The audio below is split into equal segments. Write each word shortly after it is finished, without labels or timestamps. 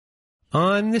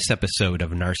On this episode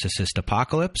of Narcissist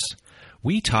Apocalypse,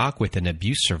 we talk with an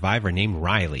abuse survivor named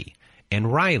Riley,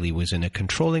 and Riley was in a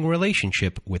controlling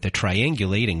relationship with a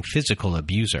triangulating physical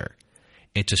abuser.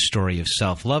 It's a story of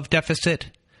self-love deficit,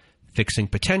 fixing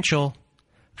potential,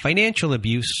 financial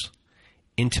abuse,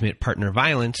 intimate partner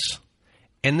violence,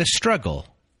 and the struggle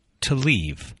to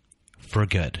leave for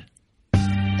good.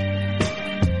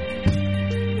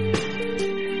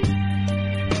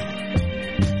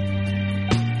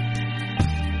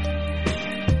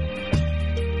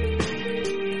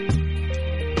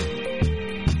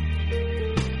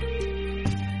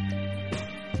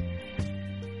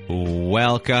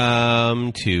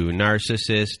 Welcome to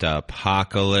Narcissist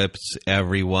Apocalypse,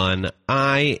 everyone.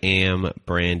 I am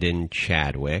Brandon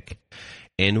Chadwick,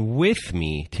 and with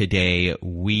me today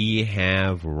we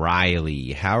have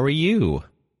Riley. How are you?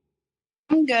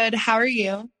 I'm good. How are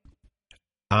you?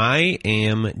 I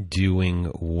am doing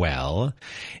well.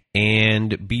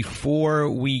 And before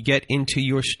we get into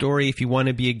your story, if you want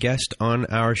to be a guest on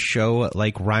our show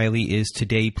like Riley is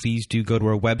today, please do go to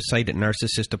our website at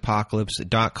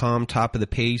narcissistapocalypse.com. Top of the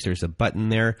page, there's a button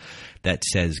there that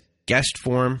says guest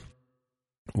form.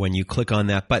 When you click on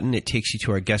that button, it takes you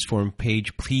to our guest form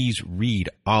page. Please read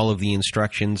all of the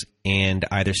instructions and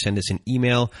either send us an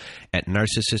email at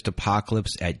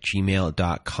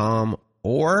narcissistapocalypse@gmail.com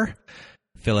or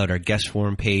fill out our guest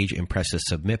form page and press the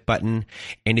submit button.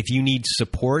 And if you need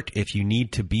support, if you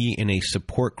need to be in a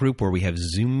support group where we have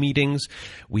Zoom meetings,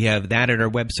 we have that at our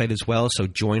website as well. So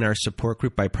join our support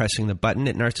group by pressing the button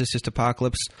at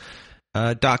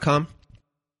narcissistapocalypse.com.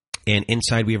 And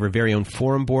inside we have our very own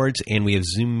forum boards, and we have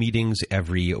Zoom meetings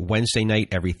every Wednesday night,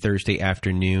 every Thursday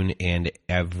afternoon, and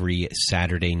every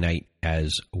Saturday night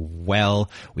as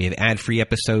well. We have ad-free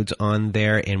episodes on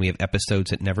there, and we have episodes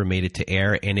that never made it to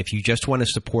air. And if you just want to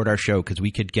support our show, because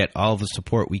we could get all the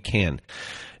support we can,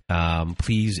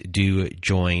 please do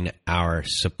join our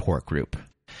support group.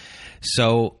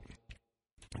 So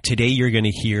today you're going to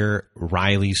hear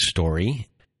Riley's story.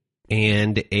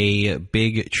 And a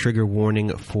big trigger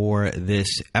warning for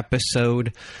this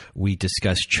episode. We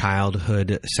discuss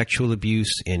childhood sexual abuse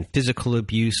and physical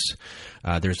abuse.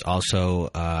 There's also,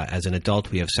 as an adult,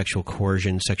 we have sexual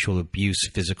coercion, sexual abuse,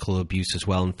 physical abuse as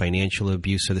well, and financial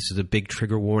abuse. So this is a big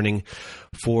trigger warning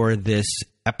for this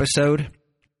episode.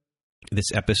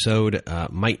 This episode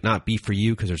might not be for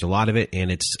you because there's a lot of it, and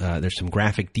it's there's some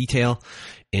graphic detail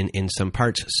in some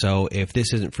parts. So if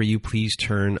this isn't for you, please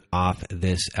turn off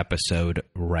this episode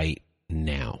right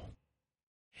now.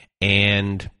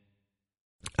 And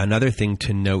another thing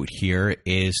to note here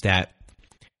is that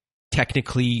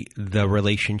technically the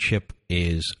relationship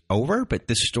is over, but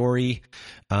this story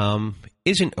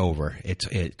isn't over.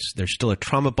 It's there's still a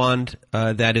trauma bond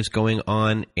that is going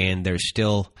on, and there's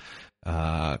still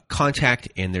contact,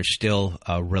 and there's still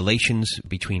relations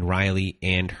between Riley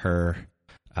and her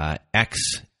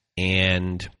ex,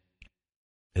 and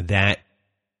that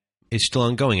is still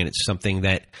ongoing. And it's something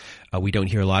that we don't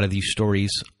hear a lot of these stories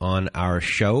on our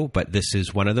show, but this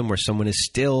is one of them where someone is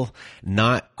still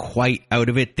not quite out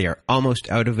of it. They're almost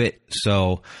out of it.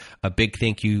 So a big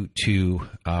thank you to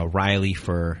Riley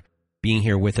for being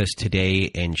here with us today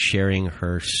and sharing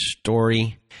her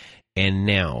story. And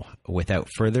now, without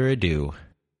further ado,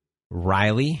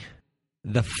 Riley,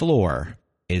 the floor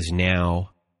is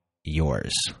now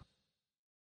yours.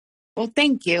 Well,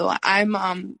 thank you.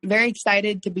 I'm very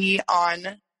excited to be on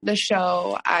the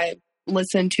show. I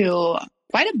listened to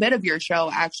quite a bit of your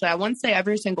show, actually. I wouldn't say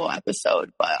every single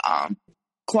episode, but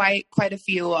quite a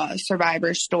few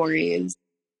survivor stories.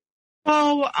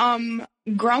 So,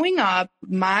 growing up,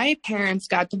 my parents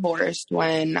got divorced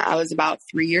when I was about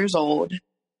 3 years old.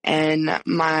 And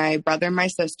my brother and my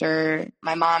sister,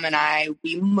 my mom and I,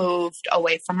 we moved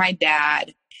away from my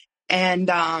dad.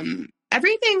 And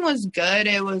everything was good.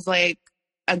 It was like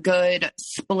a good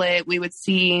split. We would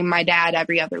see my dad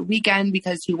every other weekend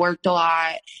because he worked a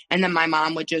lot. And then my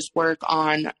mom would just work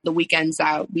on the weekends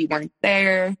that we weren't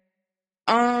there.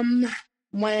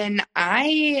 When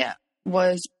I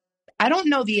don't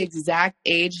know the exact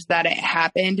age that it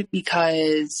happened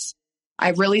because I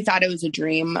really thought it was a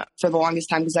dream for the longest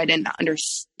time because I didn't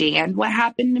understand what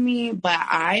happened to me. But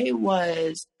I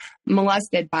was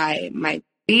molested by my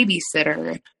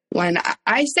babysitter when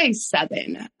I say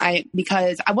 7,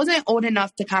 because I wasn't old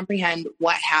enough to comprehend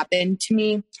what happened to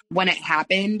me when it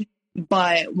happened.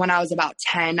 But when I was about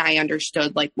 10, I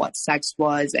understood like what sex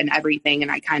was and everything.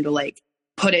 And I kind of like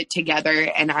put it together,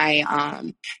 and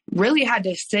I really had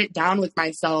to sit down with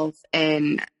myself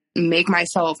and make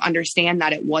myself understand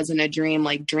that it wasn't a dream.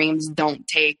 Like, dreams don't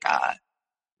take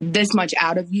this much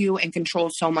out of you and control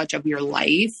so much of your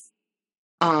life.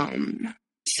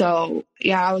 So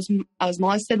yeah, I was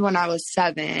molested when I was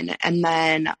 7. And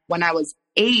then when I was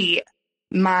 8,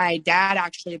 my dad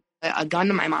actually put a gun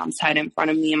to my mom's head in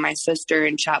front of me and my sister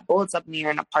and shot bullets up near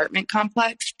an apartment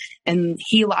complex. And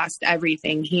he lost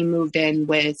everything. He moved in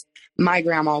with my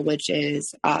grandma, which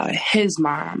is his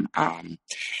mom.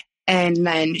 And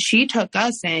then she took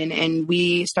us in and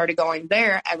we started going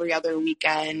there every other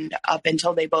weekend up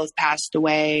until they both passed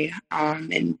away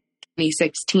in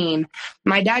 2016.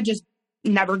 My dad just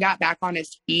never got back on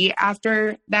his feet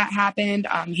after that happened.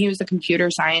 He was a computer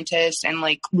scientist and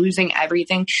like losing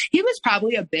everything. He was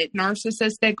probably a bit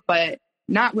narcissistic, but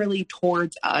not really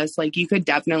towards us. Like you could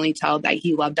definitely tell that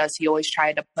he loved us. He always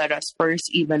tried to put us first,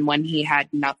 even when he had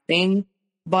nothing.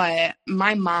 But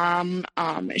my mom,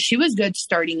 she was good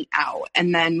starting out.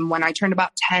 And then when I turned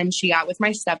about 10, she got with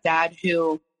my stepdad,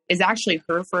 who is actually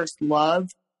her first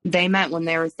love. They met when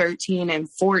they were 13 and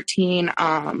 14.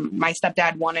 My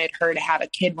stepdad wanted her to have a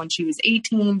kid when she was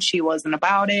 18. She wasn't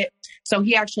about it. So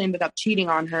he actually ended up cheating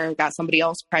on her, got somebody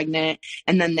else pregnant,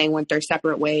 and then they went their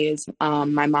separate ways.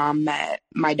 My mom met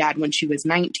my dad when she was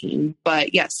 19.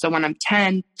 But yes, so when I'm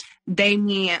 10, they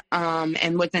meet,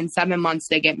 and within 7 months,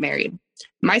 they get married.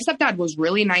 My stepdad was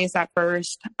really nice at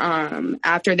first.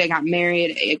 After they got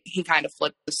married, he kind of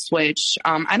flipped the switch.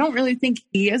 I don't really think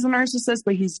he is a narcissist,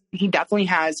 but he definitely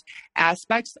has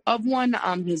aspects of one.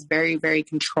 He's very, very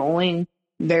controlling,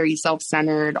 very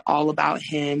self-centered, all about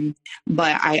him.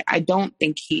 But I don't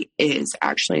think he is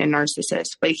actually a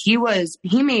narcissist. But he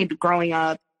made growing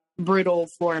up brutal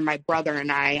for my brother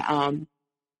and I.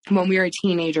 When we were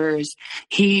teenagers,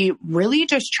 he really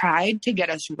just tried to get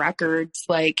us records.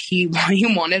 Like he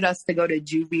wanted us to go to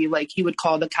juvie. Like he would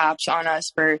call the cops on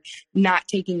us for not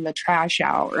taking the trash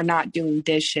out or not doing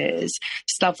dishes,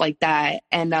 stuff like that.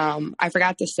 And I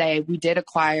forgot to say, we did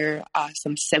acquire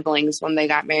some siblings when they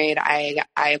got married. I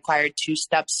acquired 2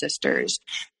 stepsisters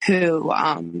who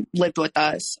lived with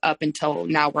us up until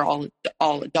now. We're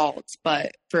all adults,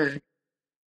 but for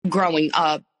growing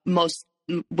up,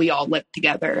 we all lived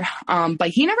together. But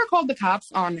he never called the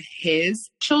cops on his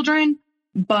children,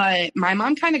 but my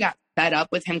mom kind of got fed up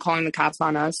with him calling the cops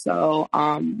on us. So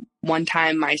one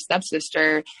time my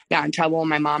stepsister got in trouble.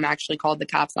 My mom actually called the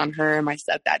cops on her. My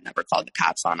stepdad never called the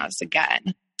cops on us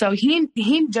again. So he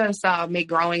just made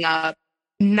growing up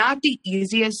not the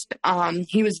easiest.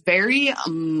 He was very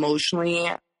emotionally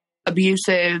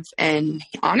abusive, and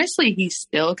honestly he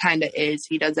still kind of is.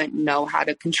 He doesn't know how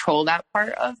to control that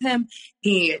part of him.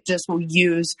 He just will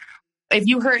use, if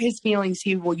you hurt his feelings,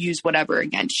 he will use whatever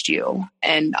against you.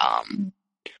 And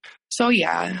so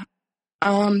yeah,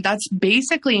 that's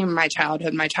basically my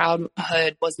childhood. My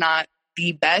childhood was not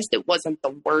the best. It wasn't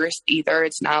the worst either.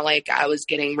 It's not like I was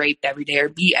getting raped every day or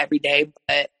beat every day,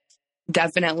 but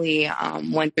definitely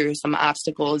went through some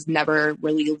obstacles. Never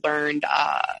really learned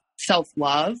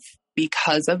self-love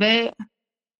because of it,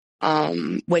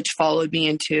 which followed me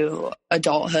into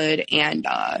adulthood and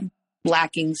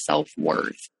lacking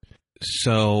self-worth.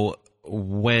 So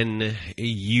when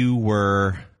you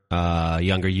were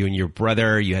younger, you and your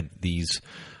brother, you had these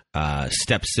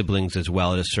step siblings as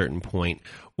well at a certain point.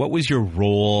 What was your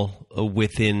role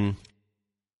within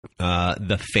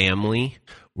the family?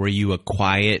 Were you a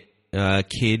quiet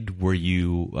kid? Were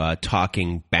you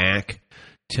talking back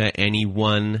to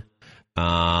anyone?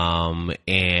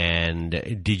 And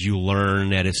did you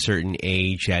learn at a certain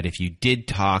age that if you did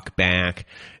talk back,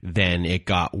 then it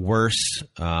got worse?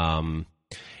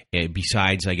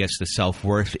 Besides, I guess, the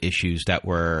self-worth issues that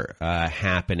were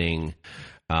happening,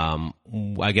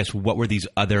 I guess, what were these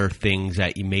other things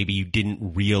that maybe you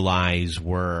didn't realize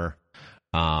were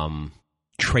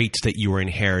traits that you were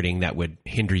inheriting that would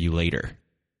hinder you later?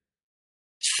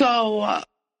 So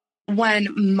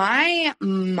when my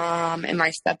mom and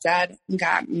my stepdad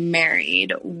got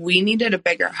married, we needed a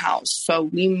bigger house. So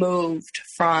we moved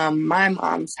from my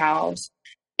mom's house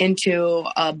into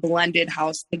a blended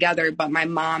house together. But my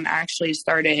mom actually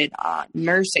started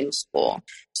nursing school.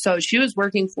 So she was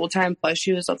working full-time, plus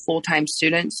she was a full-time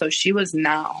student. So she was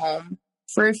not home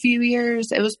for a few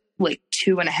years. It was like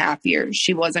 2.5 years.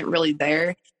 She wasn't really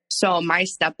there. So my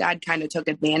stepdad kind of took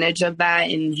advantage of that,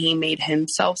 and he made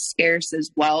himself scarce as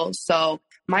well. So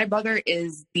my brother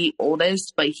is the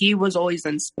oldest, but he was always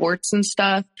in sports and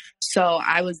stuff. So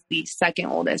I was the second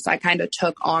oldest. I kind of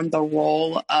took on the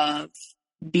role of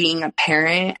being a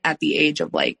parent at the age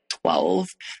of like 12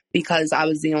 because I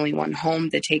was the only one home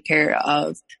to take care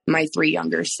of my 3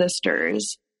 younger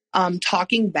sisters.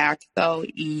 Talking back though,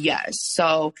 yes.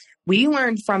 So we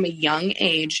learned from a young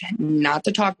age not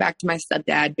to talk back to my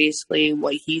stepdad. Basically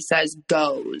what he says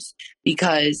goes,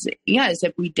 because yes,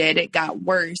 if we did, it got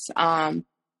worse.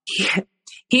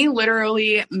 he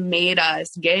literally made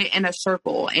us get in a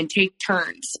circle and take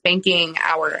turns spanking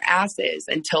our asses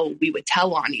until we would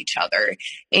tell on each other,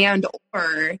 and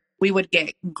or we would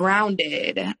get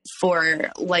grounded for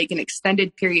like an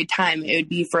extended period of time. It would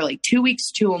be for like 2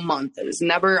 weeks to a month. It was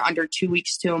never under 2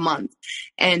 weeks to a month.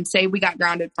 And say we got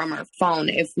grounded from our phone.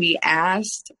 If we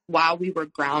asked while we were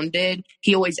grounded,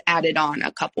 he always added on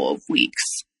a couple of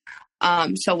weeks.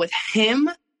 So with him,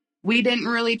 we didn't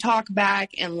really talk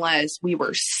back unless we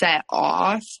were set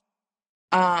off.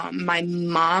 My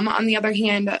mom, on the other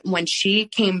hand, when she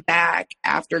came back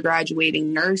after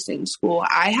graduating nursing school,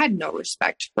 I had no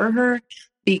respect for her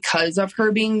because of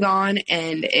her being gone.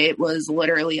 And it was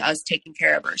literally us taking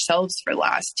care of ourselves for the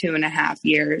last 2.5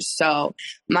 years. So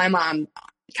my mom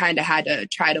kind of had to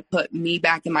try to put me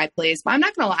back in my place. But I'm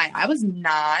not going to lie, I was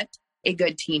not a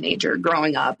good teenager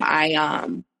growing up.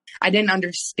 I didn't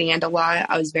understand a lot.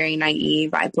 I was very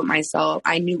naive. I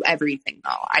knew everything though.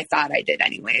 I thought I did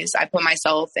anyways. I put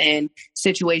myself in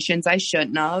situations I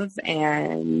shouldn't have.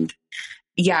 And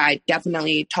yeah, I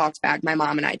definitely talked back. My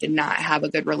mom and I did not have a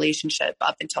good relationship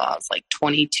up until I was like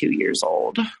 22 years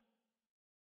old.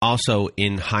 Also,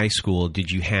 in high school,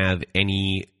 did you have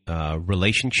any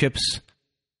relationships?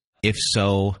 If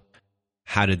so,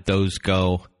 how did those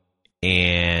go?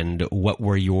 And what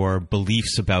were your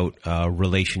beliefs about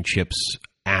relationships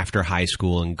after high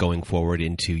school and going forward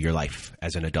into your life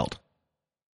as an adult?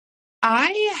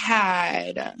 I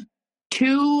had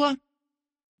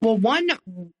one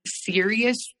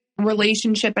serious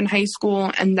relationship in high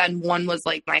school, and then one was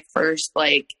like my first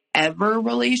ever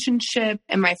relationship.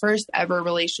 And my first ever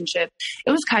relationship,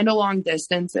 it was kind of long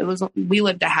distance. We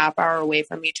lived a half hour away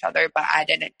from each other, but I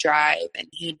didn't drive and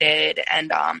he did.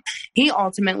 And he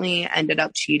ultimately ended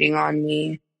up cheating on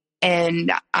me.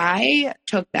 And I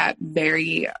took that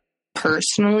very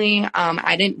personally.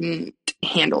 I didn't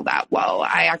handle that well.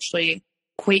 I actually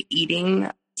quit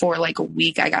eating for like a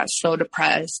week. I got so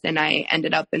depressed and I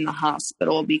ended up in the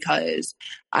hospital because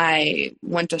I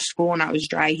went to school and I was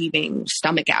dry heaving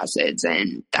stomach acids,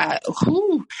 and that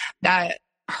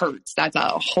hurts. That's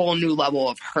a whole new level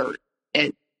of hurt.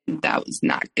 That was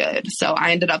not good. So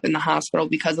I ended up in the hospital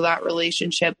because of that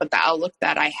relationship. But the outlook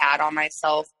that I had on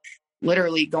myself,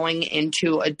 literally going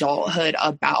into adulthood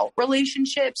about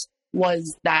relationships,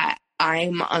 was that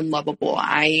I'm unlovable.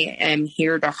 I am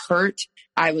here to hurt.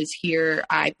 I was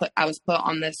put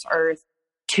on this earth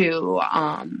to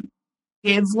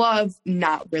give love,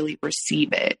 not really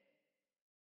receive it.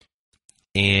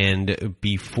 And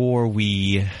before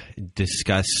we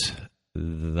discuss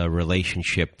the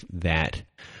relationship that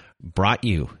brought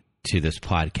you to this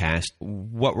podcast,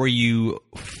 what were you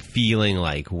feeling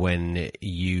like when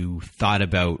you thought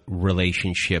about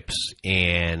relationships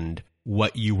and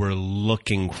what you were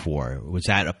looking for? Was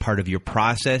that a part of your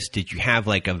process? Did you have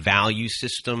like a value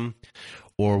system,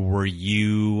 or were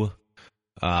you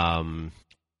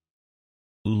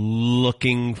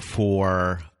looking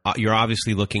for, you're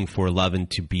obviously looking for love and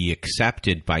to be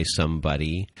accepted by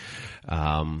somebody.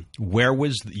 Where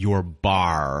was your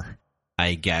bar,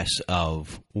 I guess,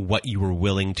 of what you were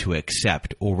willing to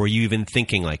accept? Or were you even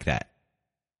thinking like that?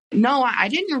 No, I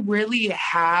didn't really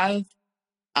have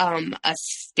a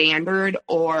standard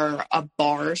or a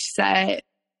bar set.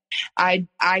 I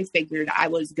figured I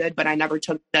was good, but I never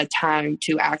took the time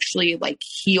to actually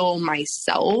heal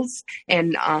myself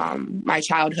and my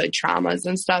childhood traumas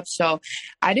and stuff. So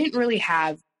I didn't really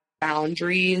have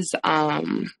boundaries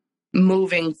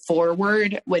moving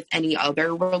forward with any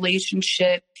other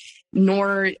relationship,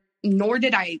 nor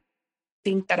did I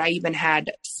think that I even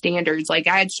had standards. I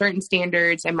had certain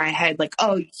standards in my head,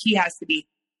 oh, he has to be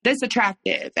this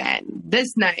attractive and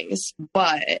this nice,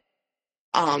 but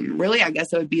really, I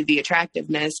guess it would be the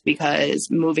attractiveness, because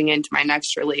moving into my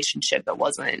next relationship,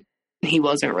 he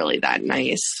wasn't really that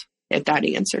nice, if that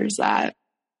answers that.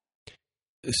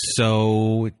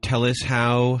 So tell us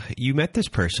how you met this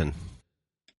person.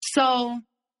 So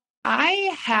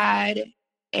I had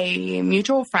a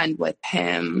mutual friend with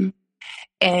him,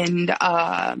 and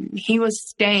he was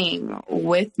staying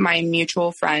with my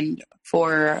mutual friend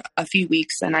for a few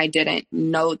weeks, and I didn't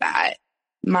know that.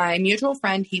 My mutual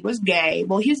friend, he was gay.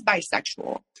 Well, he's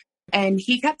bisexual. And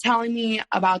he kept telling me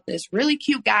about this really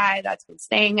cute guy that's been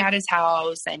staying at his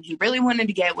house, and he really wanted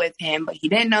to get with him, but he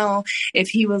didn't know if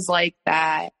he was like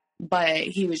that, but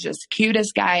he was just the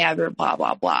cutest guy ever, blah,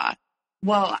 blah, blah.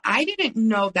 Well, I didn't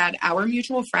know that our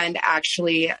mutual friend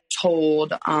actually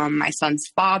told my son's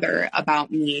father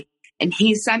about me. And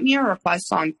he sent me a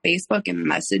request on Facebook and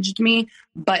messaged me,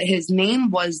 but his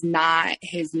name was not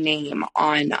his name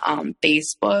on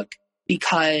Facebook,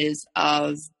 because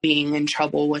of being in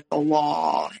trouble with the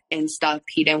law and stuff.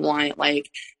 He didn't want like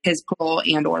his parole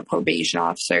and or probation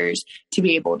officers to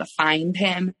be able to find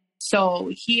him. So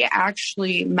he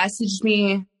actually messaged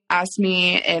me, asked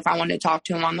me if I wanted to talk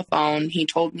to him on the phone. He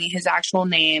told me his actual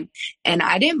name, and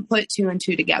I didn't put two and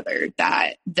two together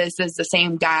that this is the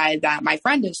same guy that my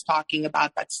friend is talking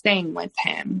about that's staying with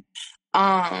him.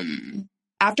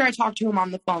 After I talked to him on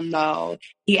the phone, though,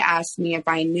 he asked me if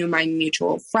I knew my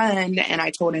mutual friend, and I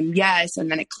told him yes,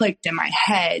 and then it clicked in my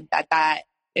head that that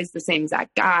is the same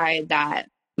exact guy that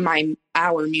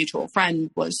our mutual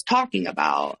friend was talking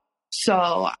about.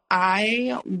 So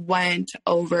I went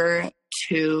over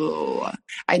to,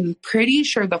 I'm pretty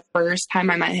sure the first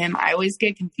time I met him, I always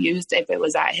get confused if it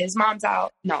was at his mom's house.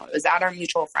 No, it was at our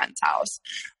mutual friend's house.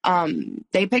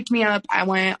 They picked me up. I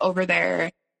went over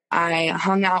there. I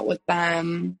hung out with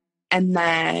them, and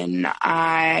then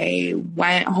I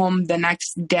went home the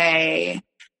next day,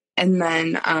 and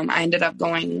then I ended up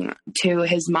going to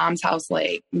his mom's house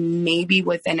like maybe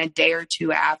within a day or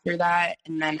two after that,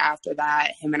 and then after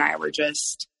that, him and I were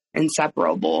just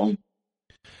inseparable.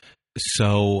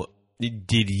 So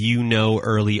did you know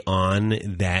early on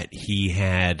that he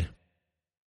had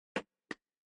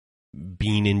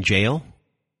been in jail?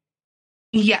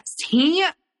 Yes, he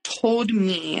told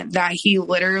me that he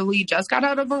literally just got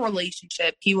out of a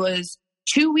relationship. He was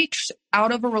 2 weeks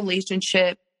out of a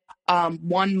relationship,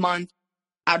 1 month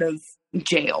out of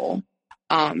jail.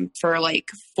 For like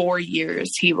 4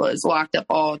 years, he was locked up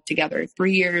all together.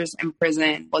 3 years in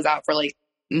prison, was out for like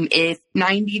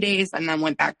 90 days, and then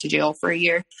went back to jail for a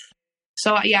year.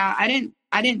 So yeah, I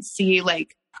didn't see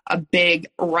like a big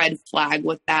red flag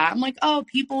with that. I'm like, oh,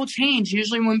 people change.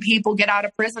 Usually when people get out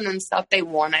of prison and stuff, they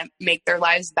want to make their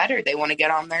lives better. They want to get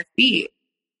on their feet.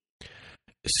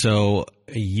 So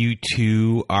you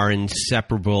two are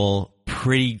inseparable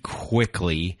pretty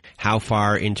quickly. How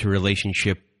far into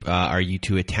relationship are you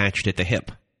two attached at the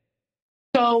hip?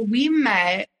 So we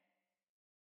met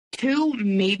 2,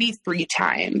 maybe 3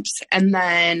 times. And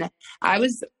then I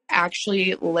was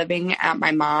actually living at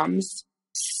my mom's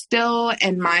still,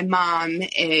 and my mom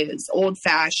is old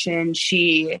fashioned.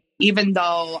 She, even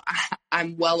though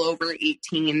I'm well over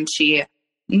 18, she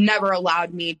never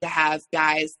allowed me to have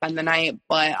guys spend the night,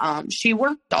 but she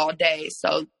worked all day.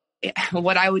 So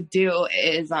what I would do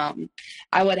is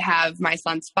I would have my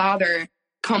son's father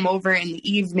come over in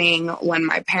the evening when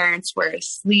my parents were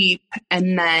asleep,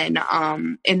 and then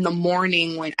in the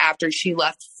morning when after she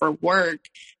left for work,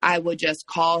 I would just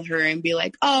call her and be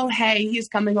like, oh, hey, he's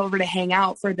coming over to hang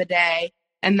out for the day.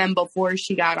 And then before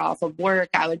she got off of work,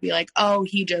 I would be like, oh,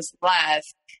 he just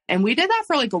left. And we did that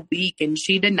for like a week, and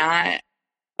she did not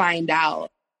find out.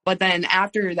 But then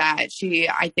after that, she,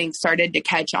 I think, started to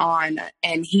catch on,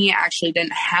 and he actually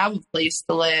didn't have a place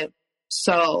to live.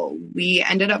 So we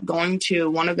ended up going to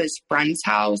one of his friend's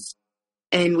house,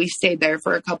 and we stayed there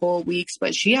for a couple of weeks.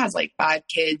 But she has like 5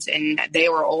 kids, and they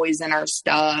were always in our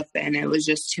stuff, and it was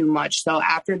just too much. So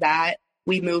after that,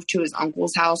 we moved to his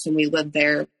uncle's house, and we lived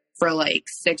there for like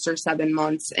 6 or 7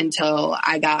 months until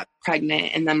I got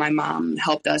pregnant. And then my mom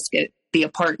helped us get the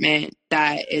apartment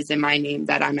that is in my name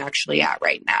that I'm actually at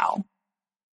right now.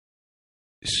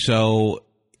 So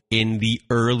in the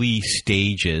early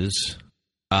stages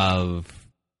of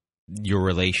your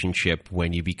relationship,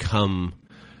 when you become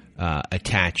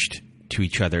attached to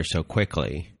each other so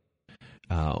quickly,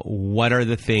 what are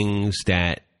the things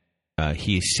that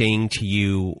he is saying to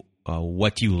you?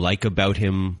 What do you like about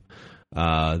him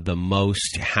the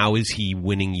most? How is he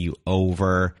winning you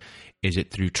over? Is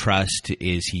it through trust?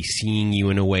 Is he seeing you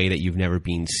in a way that you've never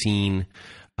been seen?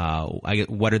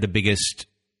 What are the biggest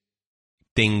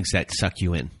things that suck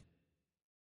you in?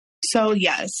 So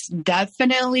yes,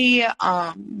 definitely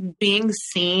being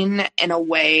seen in a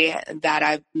way that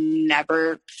I've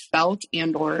never felt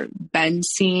and or been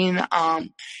seen.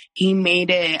 He made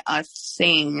it a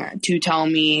thing to tell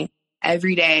me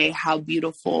every day how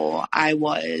beautiful I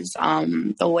was.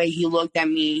 The way he looked at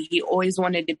me, he always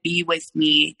wanted to be with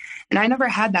me. And I never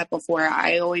had that before.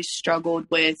 I always struggled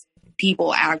with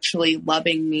people actually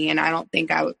loving me. And I don't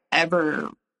think I ever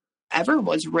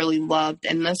was really loved.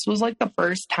 And this was like the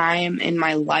first time in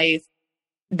my life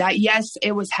that, yes,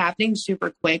 it was happening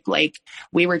super quick. Like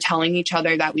we were telling each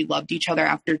other that we loved each other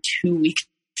after 2 weeks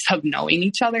of knowing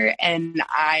each other. And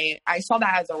I saw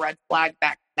that as a red flag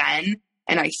back then.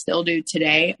 And I still do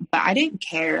today, but I didn't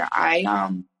care.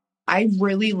 I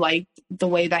really liked the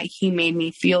way that he made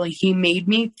me feel. He made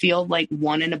me feel like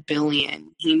 1 in a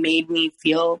billion. He made me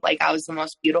feel like I was the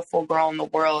most beautiful girl in the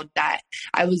world, that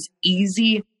I was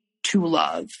easy to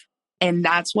love. And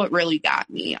that's what really got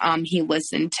me. He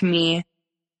listened to me.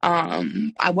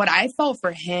 What I felt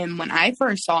for him when I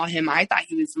first saw him, I thought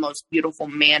he was the most beautiful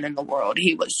man in the world.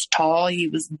 He was tall, he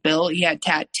was built, he had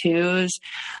tattoos,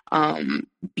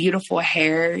 beautiful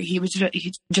hair.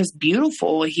 He's just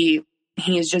beautiful. He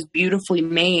is just beautifully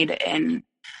made. And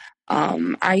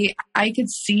I could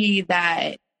see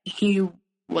that he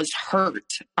was hurt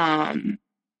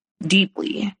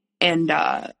deeply. And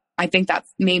I think that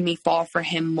made me fall for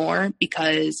him more,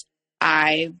 because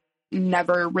I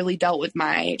never really dealt with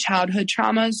my childhood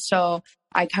traumas. So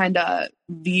I kind of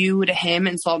viewed him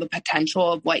and saw the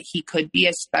potential of what he could be,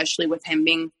 especially with him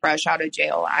being fresh out of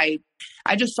jail. I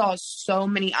just saw so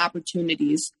many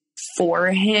opportunities for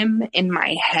him in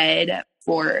my head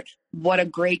for what a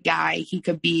great guy he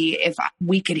could be if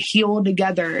we could heal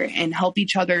together and help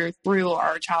each other through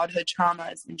our childhood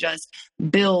traumas and just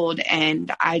build.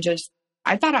 And I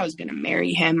thought I was going to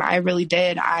marry him. I really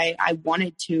did. I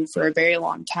wanted to for a very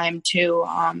long time too.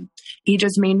 He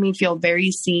just made me feel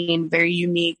very seen, very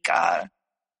unique,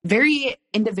 very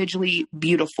individually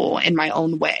beautiful in my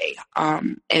own way,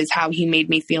 is how he made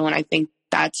me feel. And I think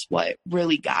that's what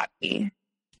really got me.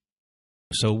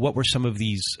 So what were some of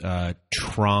these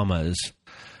traumas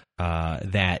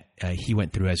that he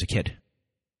went through as a kid?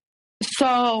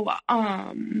 So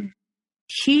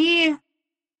he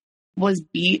was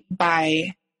beat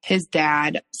by his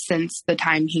dad since the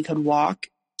time he could walk.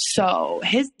 So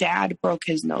his dad broke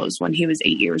his nose when he was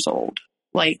 8 years old.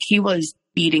 Like, he was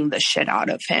beating the shit out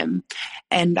of him.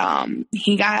 And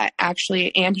he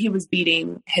was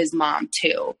beating his mom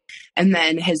too. And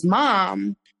then his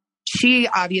mom, she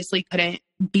obviously couldn't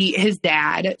beat his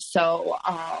dad. So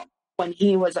when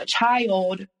he was a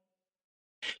child,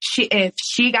 if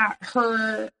she got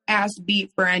her ass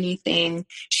beat for anything,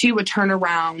 she would turn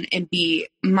around and beat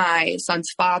my son's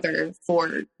father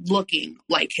for looking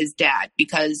like his dad,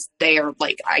 because they are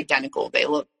like identical. They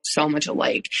look so much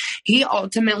alike. He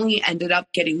ultimately ended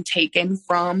up getting taken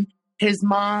from his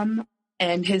mom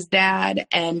and his dad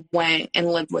and went and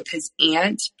lived with his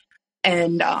aunt.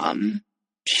 And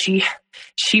she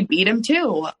beat him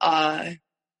too.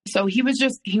 So he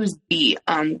was beat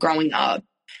growing up.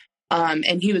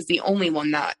 And he was the only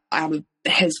one that out of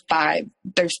his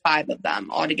there's 5 of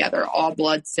them altogether, all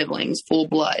blood siblings, full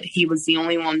blood. He was the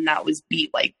only one that was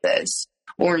beat like this,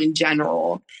 or in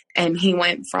general. And he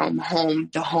went from home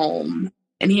to home,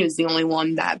 and he was the only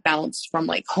one that bounced from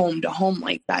like home to home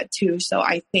like that too. So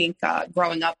I think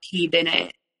growing up, he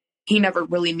never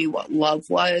really knew what love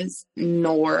was,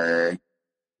 nor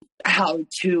how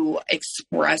to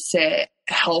express it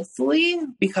healthily,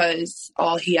 because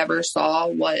all he ever saw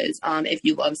was if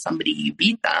you love somebody, you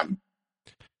beat them.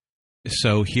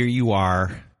 So here you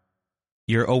are,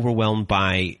 you're overwhelmed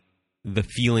by the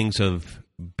feelings of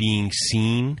being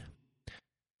seen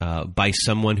by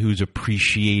someone who's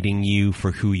appreciating you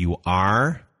for who you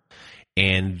are.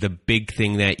 And the big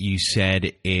thing that you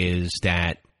said is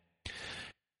that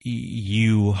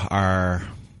you were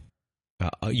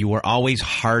always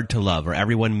hard to love, or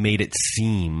everyone made it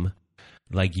seem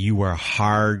like you were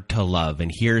hard to love.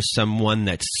 And here's someone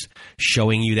that's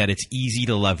showing you that it's easy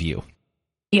to love you.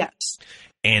 Yes.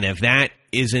 And if that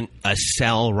isn't a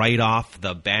sell right off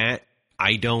the bat,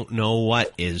 I don't know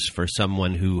what is for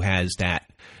someone who has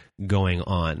that going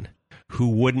on, who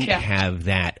wouldn't have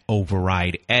that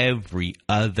override every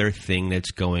other thing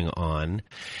that's going on.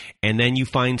 And then you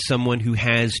find someone who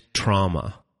has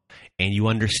trauma, and you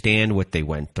understand what they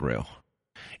went through,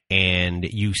 and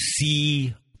you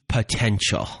see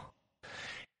potential,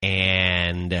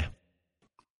 and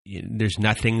there's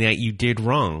nothing that you did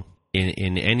wrong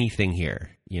in anything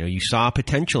here. You know, you saw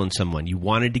potential in someone. You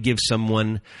wanted to give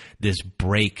someone this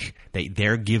break that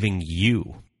they're giving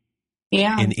you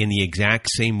in the exact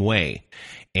same way.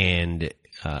 And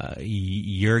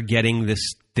you're getting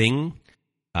this thing.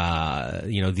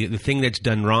 The thing that's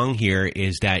done wrong here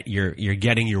is that you're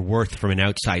getting your worth from an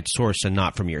outside source and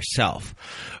not from yourself.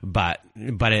 But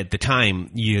at the time,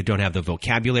 you don't have the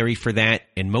vocabulary for that,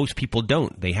 and most people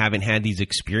don't. They haven't had these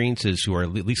experiences, who are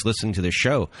at least listening to the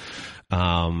show,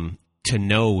 to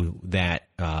know that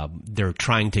they're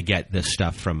trying to get this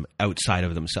stuff from outside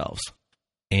of themselves.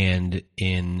 And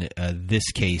in this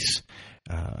case,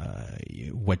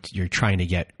 what you're trying to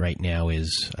get right now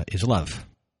is love.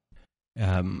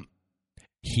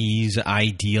 He's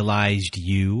idealized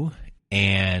you,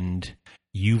 and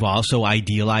you've also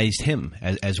idealized him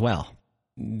as well.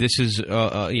 This is, a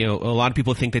lot of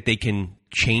people think that they can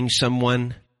change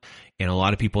someone, and a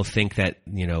lot of people think that,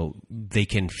 they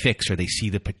can fix, or they see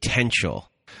the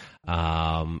potential,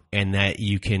 and that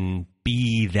you can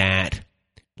be that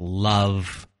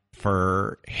love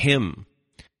for him.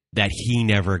 that he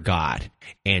never got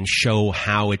and show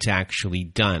how it's actually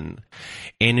done.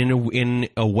 And in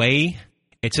a way,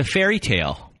 it's a fairy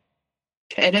tale.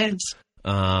 It is.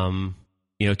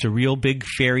 It's a real big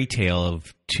fairy tale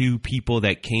of two people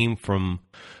that came from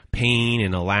pain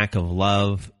and a lack of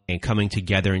love and coming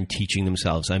together and teaching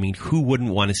themselves. I mean, who wouldn't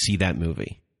want to see that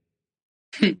movie?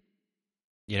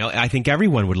 I think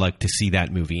everyone would like to see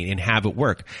that movie and have it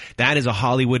work. That is a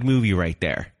Hollywood movie right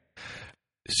there.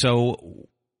 So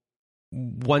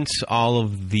once all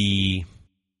of the,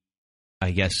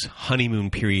 I guess,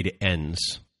 honeymoon period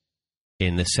ends,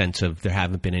 in the sense of there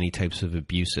haven't been any types of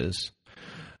abuses,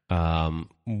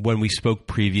 when we spoke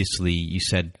previously, you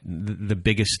said the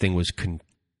biggest thing was,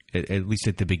 at least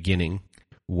at the beginning,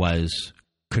 was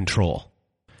control.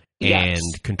 Yes.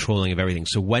 And controlling of everything.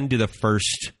 So when do the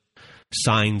first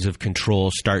signs of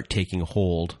control start taking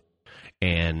hold?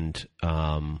 And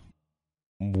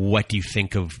what do you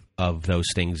think of those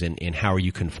things, and how are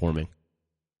you conforming?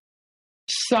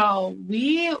 So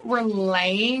we were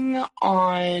laying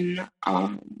on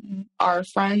our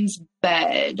friend's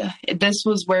bed. This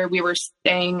was where we were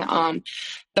staying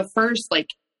the first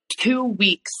 2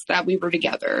 weeks that we were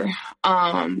together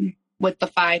with the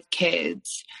 5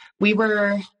 kids.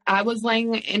 I was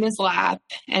laying in his lap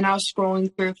and I was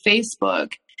scrolling through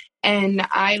Facebook, and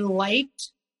I liked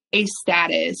a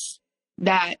status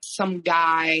that some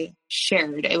guy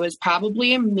shared. It was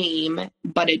probably a meme,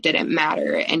 but it didn't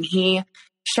matter. And he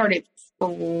started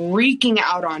freaking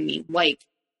out on me,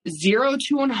 0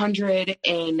 to 100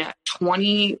 in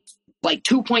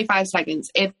 2.5 seconds,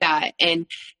 if that. And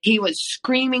he was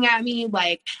screaming at me,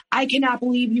 I cannot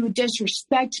believe you would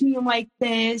disrespect me like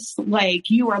this.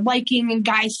 You are liking a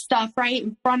guy's stuff right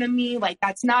in front of me.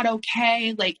 That's not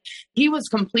okay. He was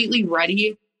completely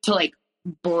ready to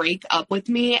break up with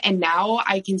me. And now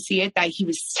I can see it that he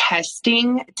was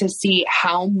testing to see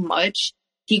how much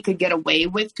he could get away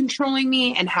with controlling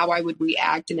me and how I would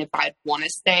react, and if I'd want to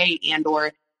stay, and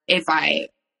or if I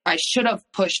should have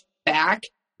pushed back,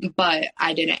 but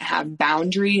I didn't have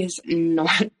boundaries,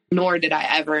 nor did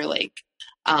I ever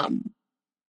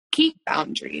keep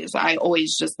boundaries. I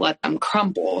always just let them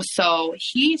crumble. So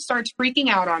he starts freaking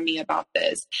out on me about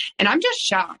this, and I'm just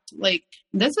shocked.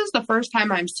 This is the first time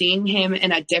I'm seeing him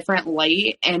in a different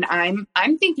light, and I'm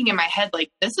thinking in my head,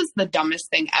 this is the dumbest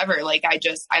thing ever.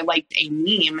 I liked a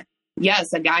meme.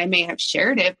 Yes, a guy may have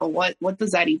shared it, but what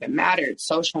does that even matter? It's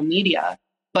social media.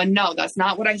 But no, that's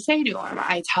not what I say to him.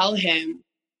 I tell him,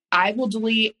 I will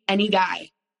delete any guy.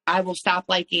 I will stop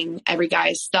liking every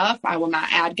guy's stuff. I will not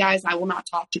add guys. I will not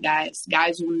talk to guys.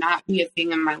 Guys will not be a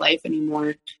thing in my life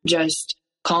anymore. Just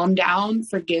calm down.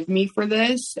 Forgive me for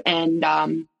this. And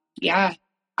I'll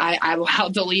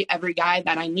delete every guy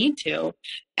that I need to.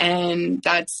 And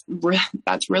that's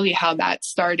really how that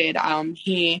started.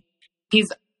 He's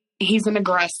an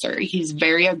aggressor. He's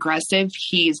very aggressive.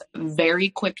 He's very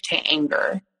quick to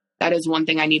anger. That is one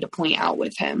thing I need to point out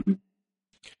with him.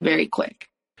 Very quick.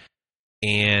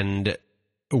 And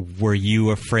were you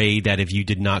afraid that if you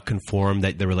did not conform,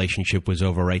 that the relationship was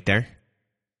over right there?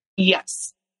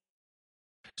 Yes.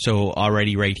 So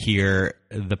already right here,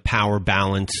 the power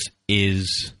balance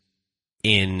is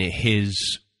in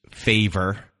his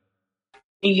favor.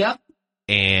 Yep.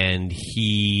 And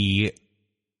he's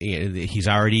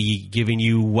already given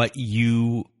you what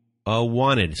you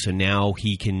wanted. So now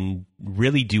he can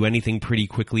really do anything pretty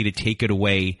quickly to take it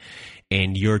away.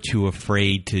 And you're too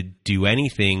afraid to do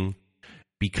anything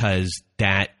because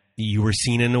that you were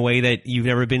seen in a way that you've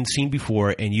never been seen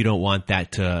before, and you don't want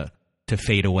that to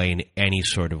fade away in any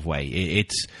sort of way.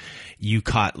 It's you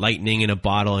caught lightning in a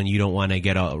bottle, and you don't want to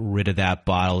get rid of that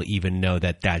bottle, even know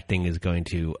that thing is going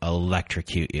to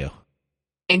electrocute you.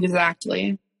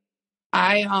 Exactly.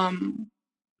 I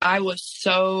was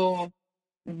so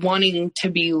wanting to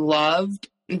be loved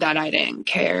that I didn't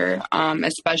care,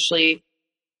 especially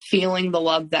feeling the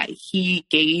love that he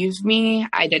gave me.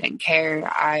 I didn't care.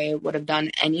 I would have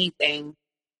done anything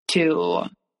to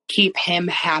keep him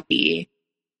happy.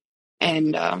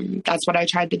 And that's what I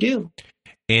tried to do.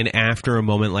 And after a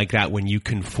moment like that, when you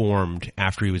conformed,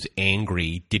 after he was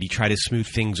angry, did he try to smooth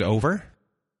things over?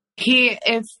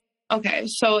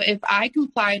 So if I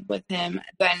complied with him,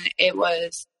 then it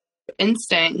was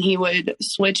instant. He would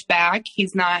switch back.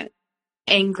 He's not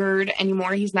angered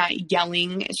anymore. He's not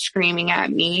yelling, screaming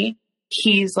at me.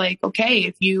 He's like, okay,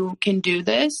 if you can do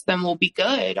this, then we'll be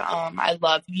good. I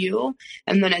love you.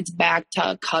 And then it's back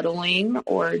to cuddling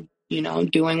or,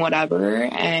 doing whatever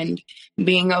and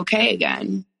being okay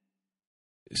again.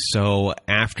 So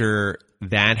after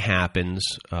that happens,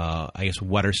 I guess,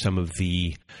 what are some of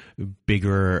the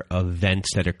bigger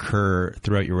events that occur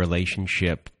throughout your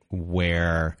relationship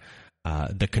where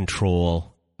the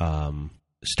control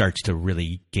starts to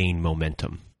really gain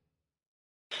momentum?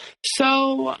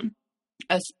 So,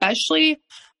 especially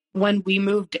when we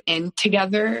moved in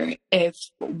together, if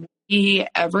we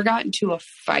ever got into a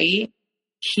fight,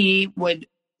 he would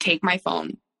take my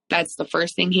phone. That's the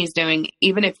first thing he's doing.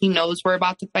 Even if he knows we're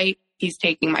about to fight, he's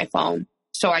taking my phone.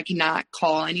 So I cannot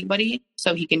call anybody,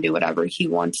 so he can do whatever he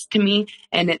wants to me.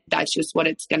 And that's just what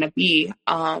it's going to be.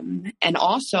 And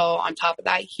also, on top of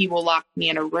that, he will lock me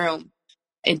in a room.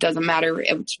 It doesn't matter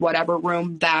if it's whatever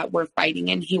room that we're fighting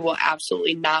in. He will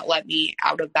absolutely not let me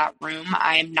out of that room.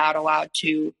 I am not allowed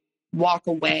to walk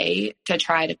away to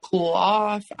try to cool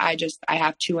off. I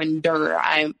have to endure.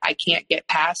 I can't get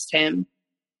past him.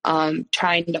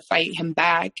 Trying to fight him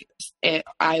back,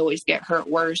 I always get hurt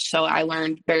worse. So I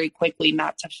learned very quickly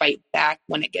not to fight back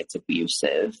when it gets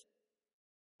abusive.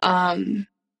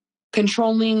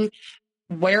 Controlling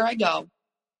where I go.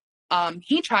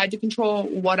 He tried to control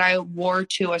what I wore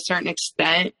to a certain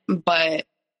extent, but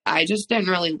I just didn't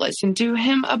really listen to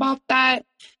him about that.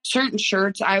 Certain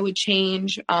shirts I would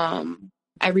change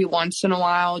every once in a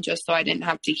while just so I didn't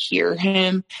have to hear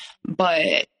him.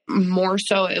 But more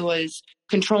so it was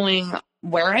controlling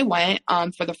where I went.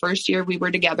 For the first year we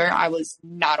were together, I was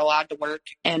not allowed to work,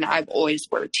 and I've always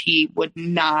worked. He would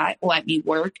not let me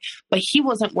work, but he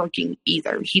wasn't working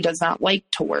either. He does not like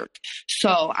to work.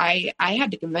 So I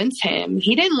had to convince him.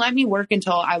 He didn't let me work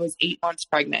until I was 8 months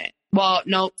pregnant. Well,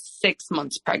 no, 6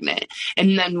 months pregnant.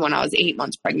 And then when I was 8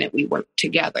 months pregnant, we worked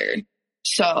together.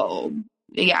 So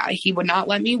yeah, he would not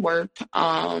let me work.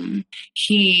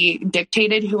 He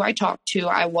dictated who I talked to.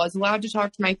 I was allowed to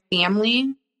talk to my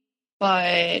family,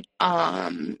 but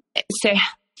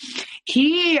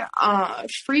he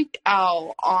freaked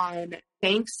out on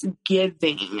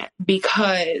Thanksgiving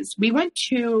because we went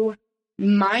to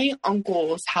my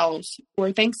uncle's house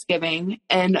for Thanksgiving,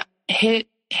 and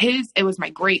it was my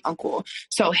great uncle.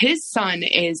 So his son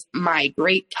is my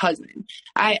great cousin.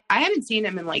 I haven't seen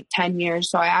him in like 10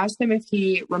 years. So I asked him if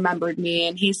he remembered me,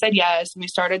 and he said yes. And we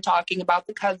started talking about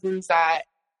the cousins that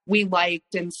we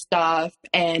liked and stuff.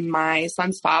 And my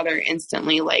son's father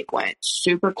instantly went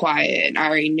super quiet, and I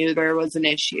already knew there was an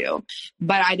issue,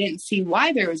 but I didn't see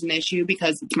why there was an issue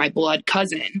because it's my blood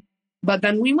cousin. But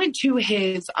then we went to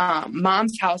his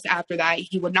mom's house after that.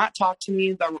 He would not talk to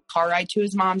me. The car ride to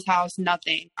his mom's house,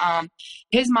 nothing.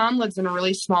 His mom lives in a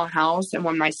really small house. And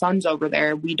when my son's over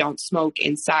there, we don't smoke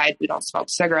inside. We don't smoke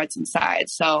cigarettes inside.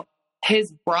 So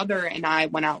his brother and I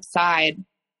went outside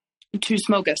to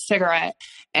smoke a cigarette.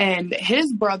 And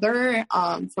his brother,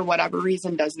 for whatever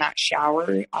reason, does not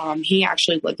shower. He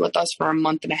actually lived with us for a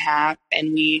month and a half.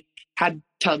 And we had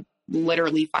to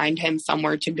literally find him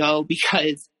somewhere to go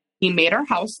because he made our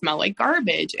house smell like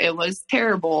garbage. It was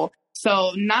terrible.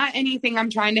 So not anything I'm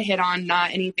trying to hit on,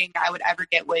 not anything I would ever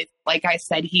get with. Like I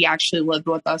said, he actually lived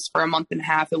with us for a month and a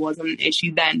half. It wasn't an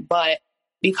issue then. But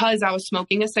because I was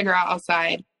smoking a cigarette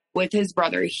outside with his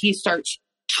brother, he starts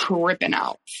tripping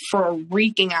out,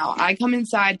 freaking out. I come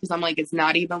inside because I'm like, it's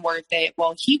not even worth it.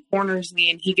 Well, he corners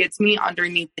me and he gets me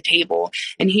underneath the table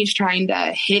and he's trying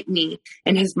to hit me.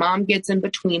 And his mom gets in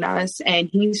between us and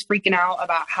he's freaking out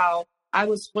about how I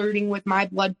was flirting with my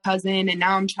blood cousin and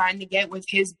now I'm trying to get with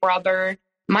his brother.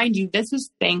 Mind you, this is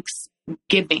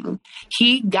Thanksgiving.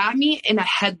 He got me in a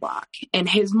headlock and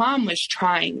his mom was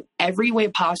trying every way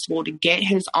possible to get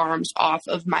his arms off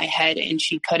of my head and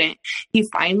she couldn't. He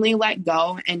finally let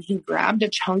go and he grabbed a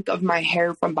chunk of my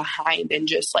hair from behind and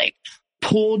just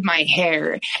pulled my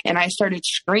hair, and I started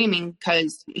screaming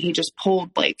because he just pulled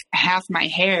half my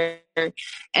hair,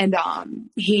 and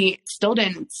he still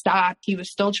didn't stop. He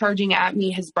was still charging at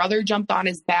me. His brother jumped on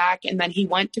his back, and then he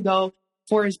went to go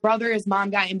for his brother. His mom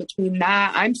got in between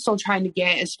that. I'm still trying to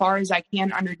get as far as I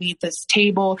can underneath this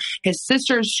table. His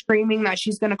sister's screaming that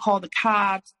she's going to call the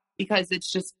cops because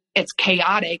it's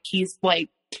chaotic.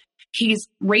 He's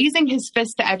raising his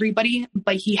fist to everybody,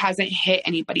 but he hasn't hit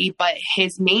anybody. But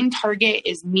his main target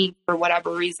is me for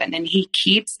whatever reason. And he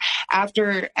keeps,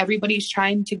 after everybody's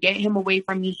trying to get him away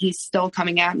from me, he's still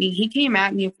coming at me. He came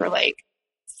at me for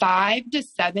 5 to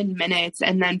 7 minutes.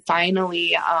 And then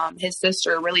finally, his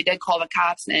sister really did call the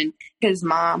cops. And his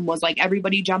mom was like,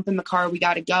 everybody jump in the car. We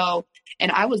got to go.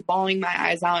 And I was bawling my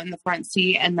eyes out in the front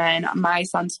seat. And then my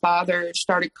son's father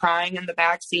started crying in the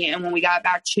back seat. And when we got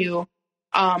back to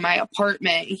my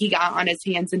apartment, he got on his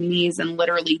hands and knees and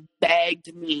literally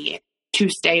begged me to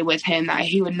stay with him, that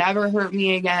he would never hurt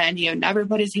me again. He would never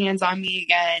put his hands on me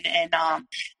again. And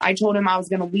I told him I was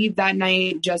going to leave that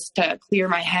night just to clear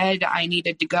my head. I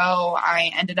needed to go.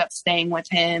 I ended up staying with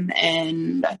him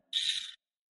and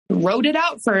rode it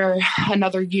out for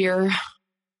another year.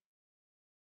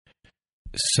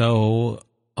 So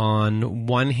on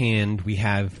one hand, we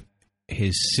have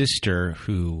his sister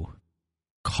who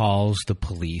calls the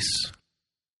police.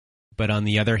 But on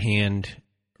the other hand,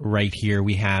 right here,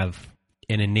 we have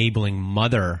an enabling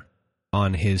mother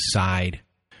on his side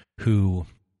who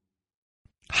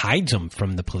hides him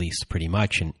from the police pretty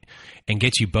much and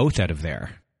gets you both out of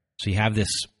there. So you have this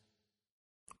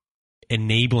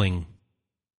enabling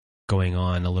going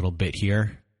on a little bit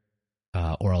here,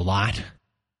 or a lot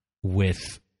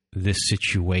with this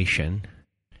situation.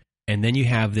 And then you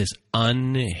have this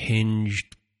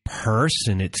unhinged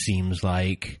person, it seems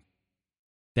like,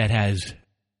 that has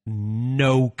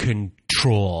no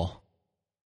control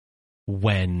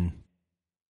when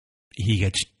he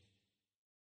gets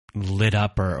lit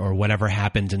up or whatever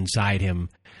happens inside him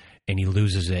and he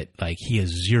loses it. Like, he has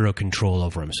zero control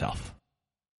over himself.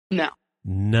 No.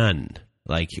 None.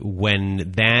 Like,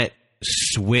 when that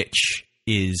switch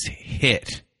is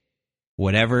hit,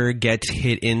 whatever gets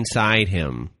hit inside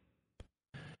him,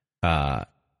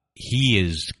 he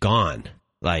is gone.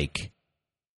 Like,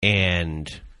 and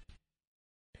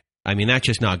I mean, that's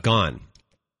just not gone.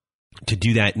 To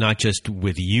do that, not just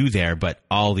with you there, but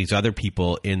all these other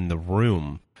people in the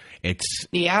room. That's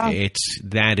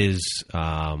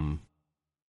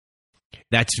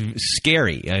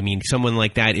scary. I mean, someone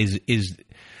like that is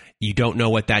you don't know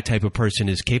what that type of person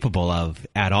is capable of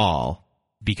at all,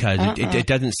 because it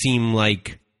doesn't seem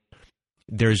like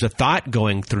there's a thought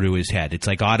going through his head. It's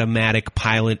like automatic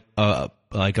pilot,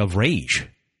 like of rage.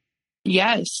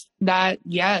 Yes.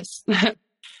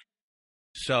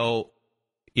 So,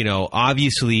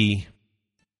 obviously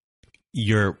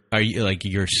you're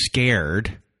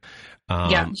scared.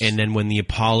 Yes. And then when the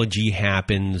apology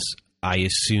happens, I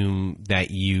assume that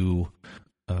you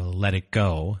let it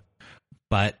go.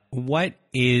 But what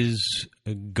is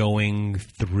going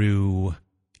through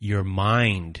your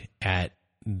mind at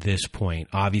this point?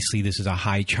 Obviously, this is a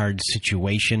high-charged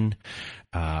situation.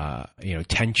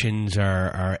 Tensions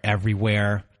are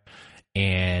everywhere,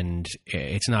 and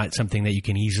it's not something that you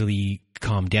can easily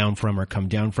calm down from or come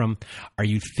down from. Are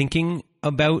you thinking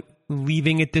about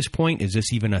leaving at this point? Is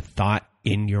this even a thought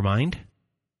in your mind?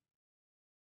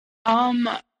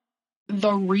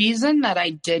 The reason that I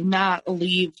did not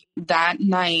leave that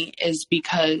night is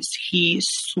because he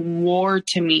swore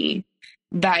to me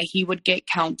that he would get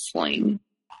counseling,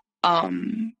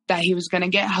 that he was going to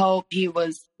get help. He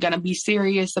was going to be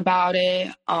serious about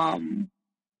it. And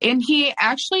he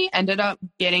actually ended up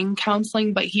getting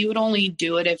counseling, but he would only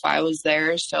do it if I was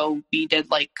there. So we did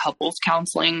like couples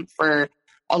counseling for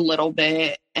a little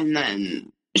bit, and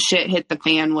then shit hit the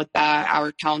fan with that.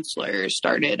 Our counselor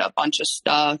started a bunch of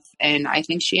stuff, and I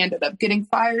think she ended up getting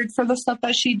fired for the stuff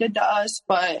that she did to us.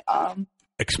 But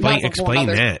explain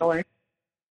that. Story.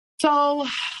 So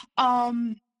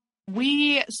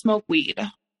we smoke weed.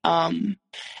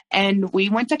 And we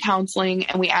went to counseling,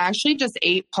 and we actually just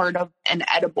ate part of an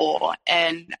edible.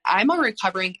 And I'm a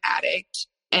recovering addict,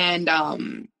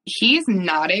 and he's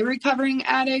not a recovering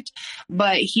addict,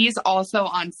 but he's also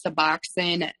on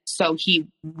Suboxone, so he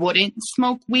wouldn't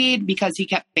smoke weed because he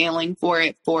kept failing for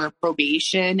it for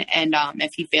probation. And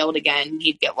if he failed again,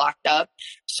 he'd get locked up.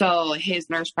 So his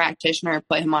nurse practitioner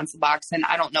put him on Suboxone.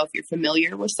 I don't know if you're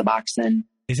familiar with Suboxone.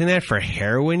 Isn't that for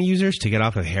heroin users to get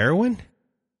off of heroin?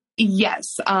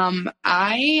 Yes.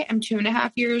 I am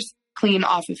 2.5 years clean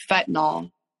off of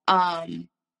fentanyl.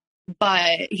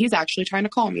 But he's actually trying to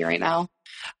call me right now.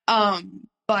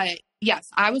 But yes,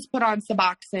 I was put on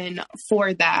Suboxone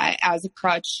for that as a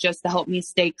crutch just to help me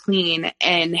stay clean.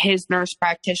 And his nurse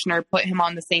practitioner put him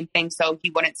on the same thing so he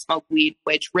wouldn't smoke weed,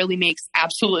 which really makes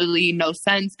absolutely no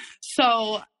sense.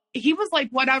 So he was like,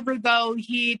 whatever, though.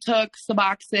 He took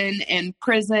Suboxone in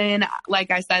prison. Like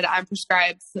I said, I'm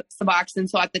prescribed Suboxone.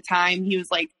 So at the time, he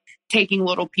was like taking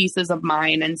little pieces of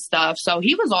mine and stuff. So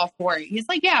he was all for it. He's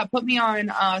like, yeah, put me on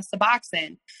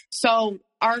Suboxone. So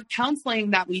our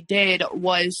counseling that we did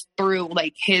was through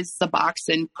like his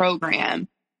Suboxone program.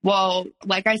 Well,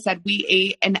 like I said, we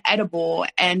ate an edible,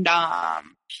 and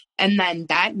then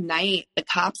that night the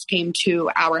cops came to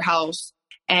our house.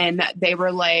 And they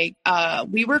were like,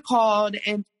 we were called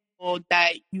and told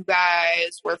that you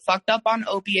guys were fucked up on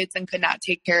opiates and could not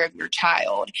take care of your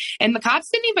child. And the cops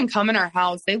didn't even come in our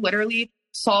house. They literally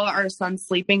saw our son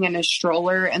sleeping in a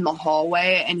stroller in the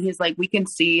hallway. And he's like, we can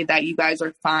see that you guys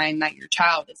are fine, that your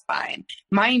child is fine.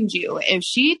 Mind you, if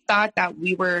she thought that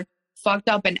we were fucked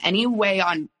up in any way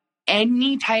on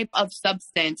any type of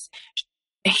substance,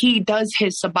 he does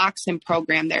his Suboxone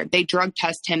program there. They drug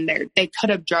test him there. They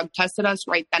could have drug tested us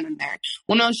right then and there.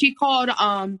 Well, no, she called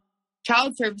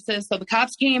child services. So the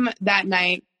cops came that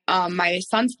night. My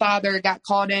son's father got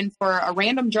called in for a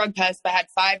random drug test that had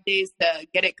 5 days to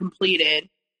get it completed.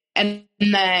 And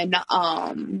then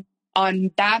on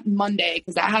that Monday,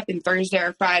 because that happened Thursday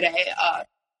or Friday,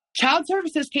 Child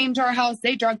Services came to our house.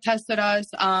 They drug tested us.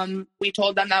 We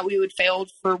told them that we would fail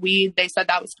for weed. They said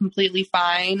that was completely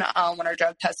fine. When our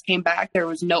drug test came back, there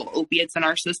was no opiates in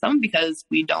our system because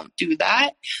we don't do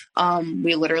that.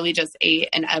 We literally just ate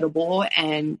an edible,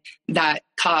 and that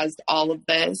caused all of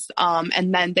this.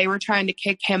 And then they were trying to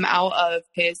kick him out of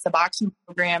his Suboxone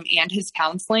program and his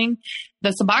counseling.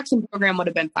 The Suboxone program would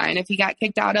have been fine if he got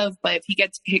kicked out of, but if he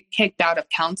gets kicked out of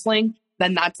counseling,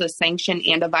 then that's a sanction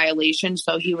and a violation.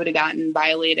 So he would have gotten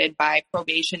violated by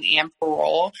probation and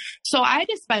parole. So I had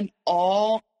to spend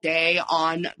all day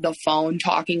on the phone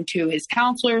talking to his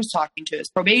counselors, talking to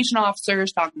his probation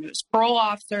officers, talking to his parole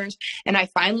officers. And I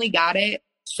finally got it.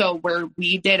 So where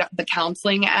we did the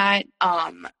counseling at,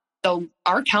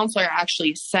 our counselor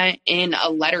actually sent in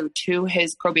a letter to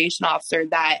his probation officer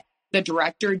that the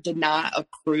director did not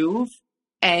approve.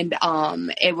 And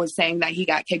it was saying that he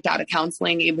got kicked out of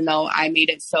counseling, even though I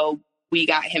made it so we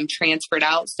got him transferred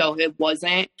out. So it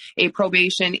wasn't a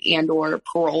probation and or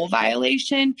parole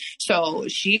violation. So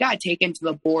she got taken to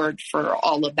the board for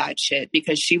all of that shit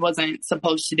because she wasn't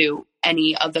supposed to do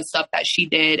any of the stuff that she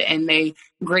did. And they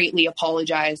greatly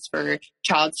apologized for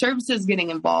Child Services getting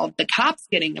involved, the cops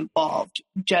getting involved,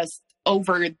 just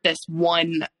over this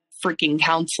one freaking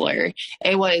counselor.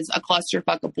 It was a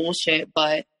clusterfuck of bullshit,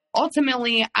 but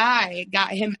ultimately, I got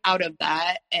him out of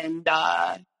that, and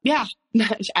yeah,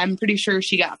 I'm pretty sure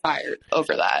she got fired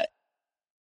over that.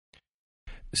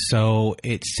 So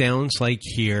it sounds like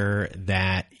here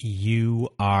that you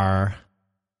are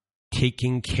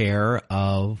taking care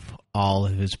of all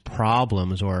of his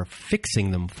problems or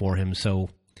fixing them for him so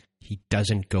he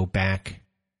doesn't go back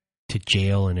to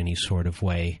jail in any sort of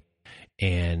way.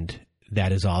 And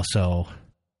that is also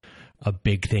a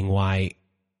big thing why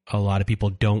a lot of people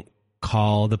don't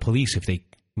call the police if they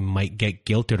might get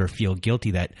guilted or feel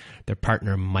guilty that their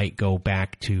partner might go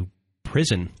back to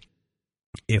prison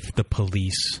if the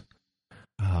police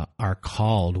are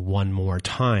called one more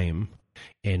time.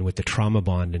 And with the trauma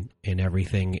bond and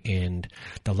everything and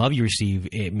the love you receive,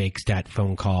 it makes that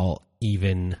phone call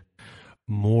even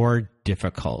more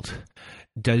difficult.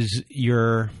 Does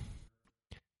your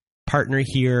partner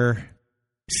here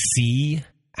see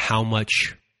how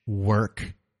much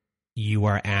work you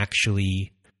are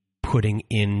actually putting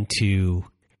into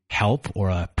help or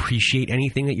appreciate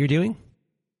anything that you're doing?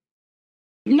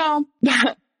 No.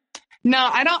 No,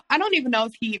 I don't even know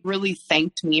if he really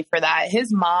thanked me for that.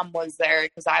 His mom was there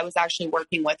because I was actually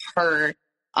working with her.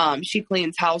 She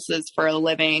cleans houses for a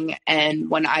living. And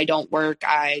when I don't work,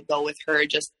 I go with her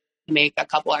just to make a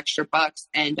couple extra bucks.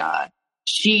 And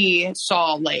she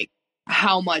saw like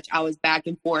how much I was back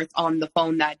and forth on the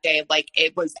phone that day. Like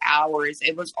it was hours.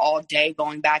 It was all day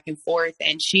going back and forth.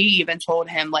 And she even told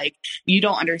him, like, you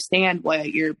don't understand what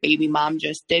your baby mom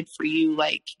just did for you.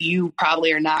 Like you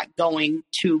probably are not going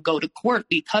to go to court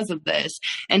because of this.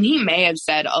 And he may have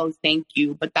said, oh, thank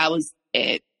you. But that was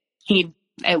it.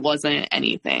 It wasn't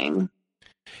anything.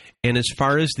 And as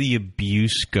far as the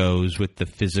abuse goes with the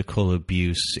physical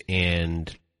abuse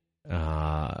and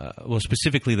well,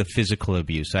 specifically the physical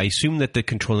abuse, I assume that the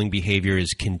controlling behavior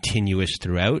is continuous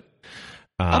throughout.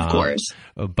 Of course.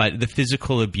 But the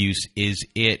physical abuse, is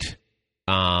it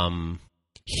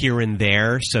here and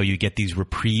there? So you get these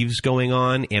reprieves going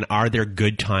on? And are there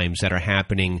good times that are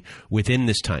happening within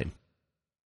this time?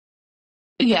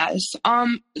 Yes.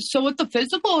 So with the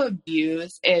physical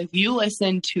abuse, if you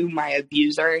listen to my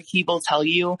abuser, he will tell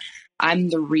you I'm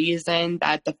the reason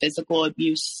that the physical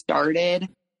abuse started.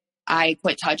 I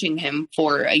quit touching him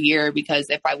for a year because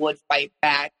if I would fight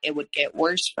back, it would get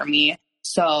worse for me.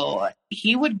 So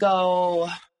he would go,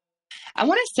 I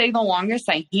want to say the longest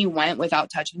that he went without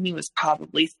touching me was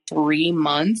probably 3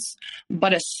 months,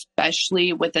 but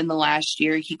especially within the last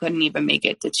year, he couldn't even make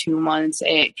it to 2 months.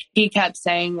 He kept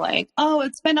saying like, oh,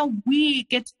 it's been a week.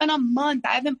 It's been a month.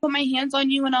 I haven't put my hands on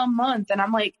you in a month. And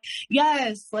I'm like,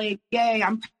 yes, like, yay,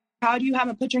 I'm proud you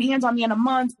haven't put your hands on me in a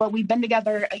month, but we've been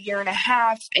together a year and a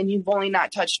half and you've only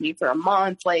not touched me for a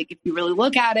month. Like, if you really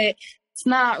look at it, it's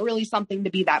not really something to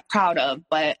be that proud of,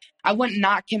 but I wouldn't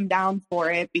knock him down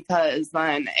for it because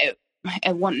then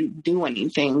it wouldn't do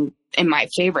anything in my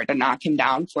favor to knock him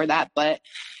down for that. But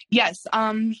yes,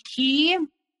 he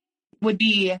would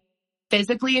be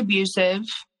physically abusive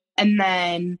and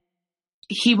then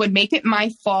he would make it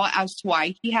my fault as to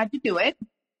why he had to do it.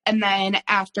 And then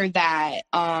after that,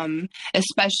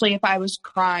 especially if I was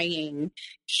crying,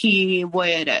 he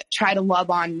would try to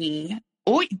love on me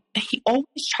he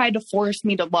always tried to force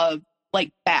me to love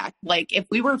like back. Like if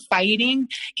we were fighting,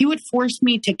 he would force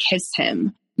me to kiss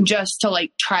him just to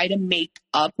like try to make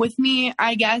up with me,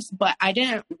 I guess. But I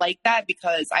didn't like that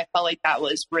because I felt like that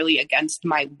was really against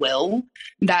my will,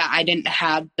 that I didn't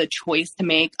have the choice to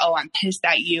make. Oh, I'm pissed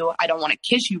at you. I don't want to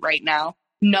kiss you right now.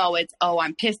 No, it's, oh,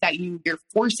 I'm pissed at you. You're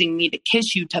forcing me to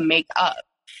kiss you to make up.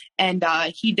 And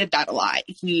he did that a lot.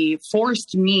 He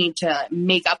forced me to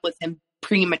make up with him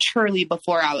prematurely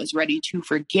before I was ready to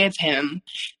forgive him.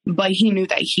 But he knew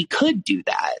that he could do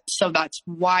that. So that's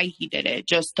why he did it,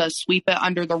 just to sweep it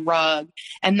under the rug.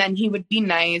 And then he would be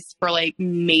nice for like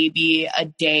maybe a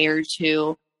day or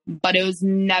two. But it was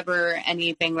never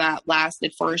anything that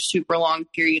lasted for a super long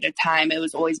period of time. It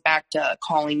was always back to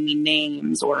calling me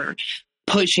names or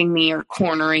pushing me or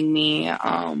cornering me.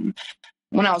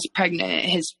 When I was pregnant,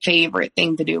 his favorite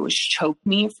thing to do was choke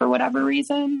me for whatever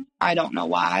reason. I don't know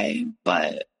why,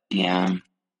 but yeah.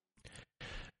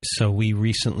 So we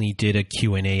recently did a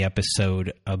Q&A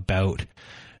episode about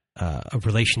a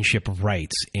relationship of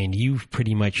rights, and you've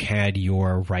pretty much had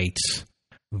your rights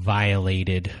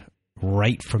violated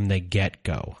right from the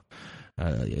get-go.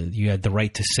 You had the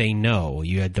right to say no.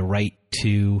 You had the right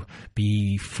to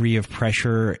be free of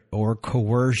pressure or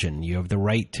coercion. You have the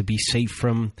right to be safe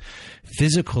from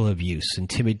physical abuse,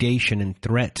 intimidation, and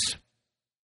threats.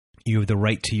 You have the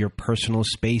right to your personal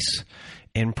space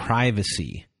and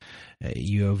privacy.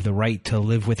 You have the right to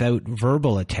live without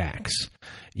verbal attacks.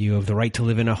 You have the right to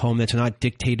live in a home that's not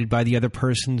dictated by the other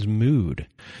person's mood.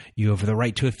 You have the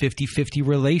right to a 50-50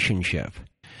 relationship.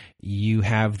 You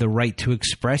have the right to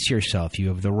express yourself. You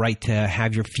have the right to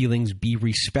have your feelings be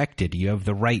respected. You have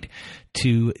the right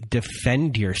to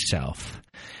defend yourself.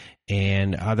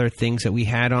 And other things that we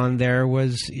had on there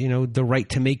was, the right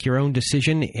to make your own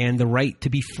decision and the right to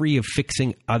be free of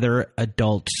fixing other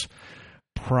adults'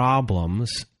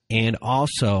 problems. And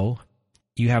also,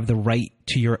 you have the right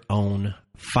to your own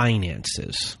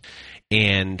finances.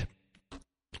 And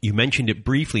you mentioned it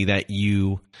briefly that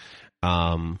you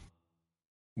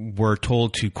were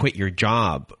told to quit your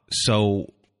job.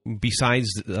 So besides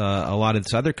a lot of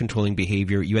this other controlling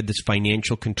behavior, you had this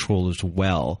financial control as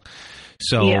well.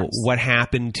 So yes. What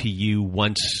happened to you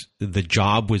once the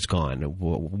job was gone?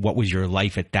 What was your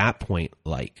life at that point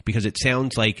like? Because it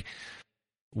sounds like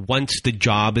once the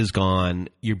job is gone,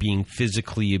 you're being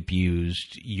physically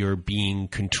abused, you're being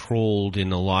controlled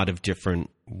in a lot of different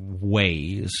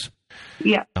ways.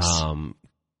 Yes.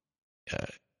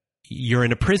 You're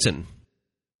in a prison.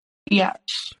 Yes.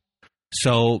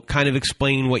 So kind of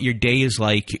explain what your day is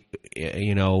like,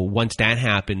 once that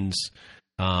happens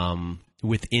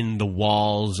within the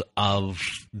walls of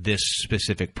this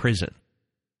specific prison.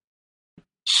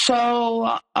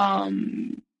 So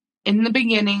in the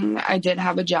beginning, I did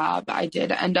have a job. I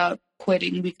did end up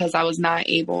quitting because I was not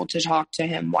able to talk to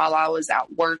him while I was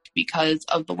at work because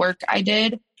of the work I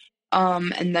did.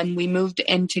 And then we moved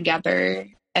in together.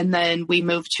 And then we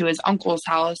moved to his uncle's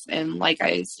house. And like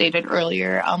I stated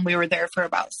earlier, we were there for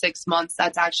about 6 months.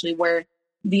 That's actually where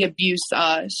the abuse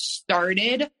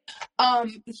started.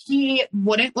 He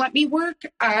wouldn't let me work.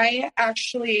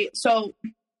 So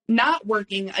not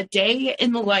working a day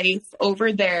in the life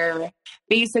over there.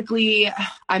 Basically,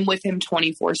 I'm with him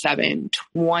 24/7,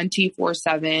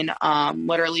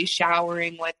 literally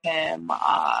showering with him,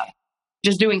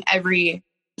 just doing every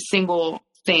single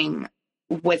thing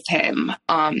with him.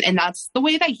 And that's the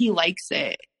way that he likes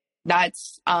it.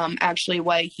 That's actually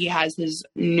what he has his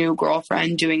new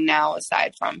girlfriend doing now,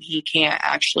 aside from he can't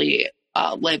actually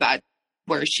live at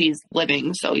where she's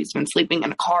living. So he's been sleeping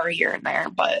in a car here and there,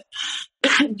 but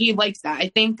he likes that. I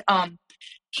think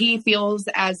he feels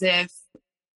as if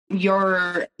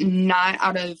you're not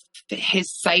out of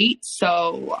his sight.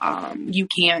 So you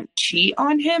can't cheat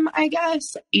on him, I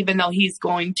guess, even though he's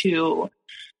going to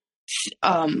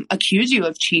accuse you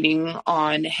of cheating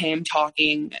on him,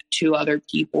 talking to other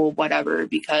people, whatever,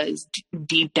 because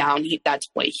deep down that's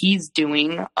what he's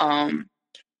doing.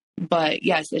 But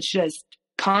yes, it's just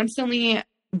constantly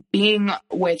being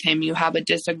with him. You have a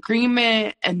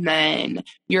disagreement and then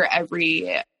you're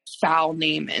every foul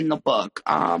name in the book.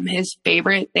 His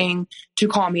favorite thing to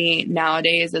call me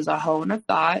nowadays is a hoe and a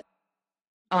thought.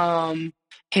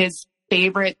 His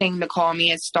favorite thing to call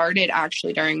me, it started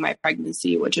actually during my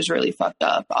pregnancy, which is really fucked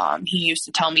up. He used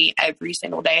to tell me every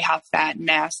single day how fat and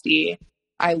nasty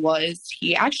I was.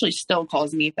 He actually still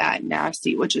calls me fat and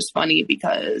nasty, which is funny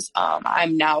because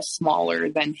I'm now smaller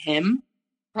than him.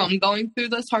 From going through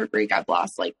this heartbreak, I've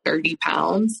lost like 30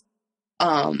 pounds.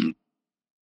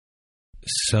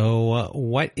 So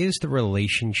what is the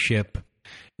relationship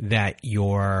that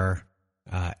your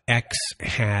ex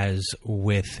has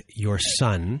with your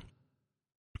son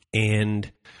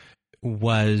and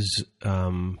was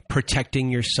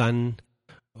protecting your son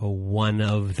one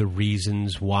of the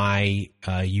reasons why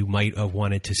you might have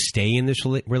wanted to stay in this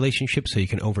relationship so you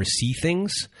can oversee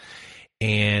things?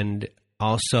 And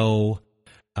also,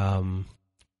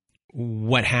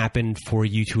 what happened for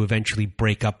you to eventually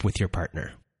break up with your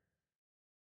partner?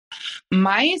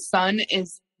 My son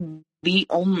is the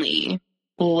only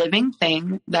living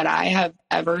thing that I have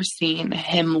ever seen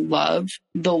him love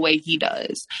the way he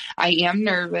does. I am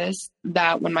nervous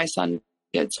that when my son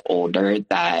gets older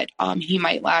that he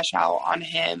might lash out on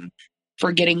him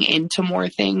for getting into more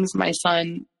things. My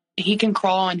son, he can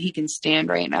crawl and he can stand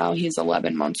right now. He's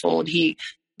 11 months old.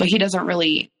 But he doesn't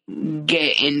really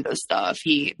get into stuff.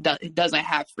 He doesn't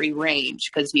have free range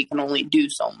because he can only do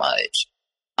so much.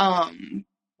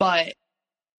 But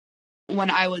when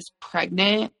I was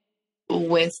pregnant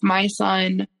with my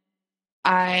son,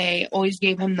 I always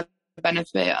gave him the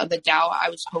benefit of the doubt. I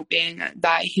was hoping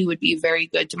that he would be very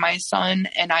good to my son.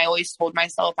 And I always told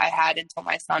myself I had until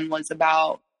my son was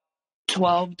about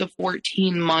 12 to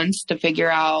 14 months to figure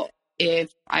out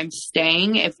if I'm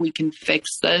staying, if we can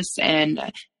fix this,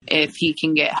 and if he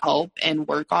can get help and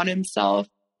work on himself,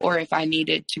 or if I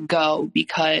needed to go,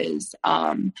 because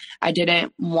I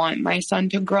didn't want my son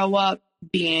to grow up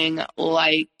being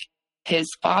like his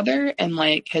father and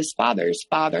like his father's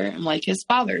father and like his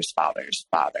father's father's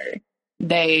father.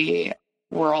 They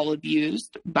were all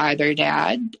abused by their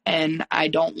dad, and I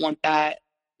don't want that.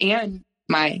 And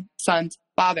my son's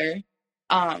father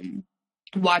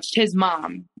watched his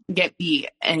mom get beat,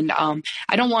 and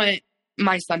I don't want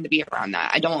my son to be around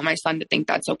that. I don't want my son to think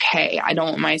that's okay. I don't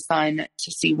want my son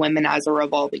to see women as a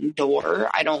revolving door.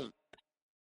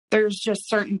 There's just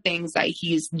certain things that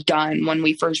he's done. When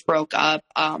we first broke up,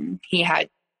 he had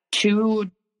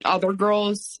 2 other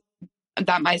girls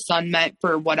that my son met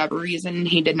for whatever reason.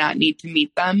 He did not need to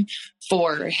meet them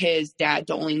for his dad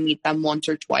to only meet them once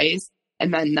or twice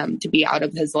and then them to be out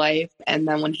of his life. And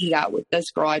then when he got with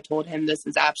this girl, I told him this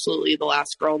is absolutely the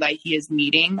last girl that he is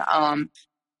meeting.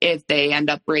 If they end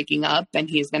up breaking up, then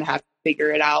he's going to have to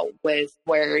figure it out with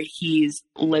where he's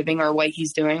living or what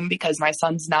he's doing, because my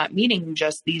son's not meeting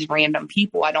just these random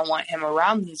people. I don't want him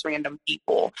around these random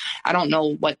people. I don't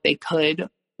know what they could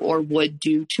or would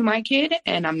do to my kid,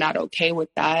 and I'm not okay with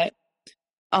that.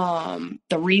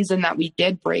 The reason that we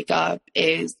did break up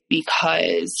is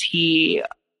because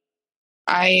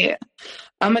I'm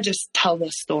going to just tell the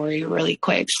story really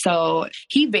quick. So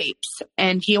he vapes,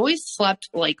 and he always slept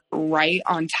like right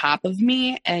on top of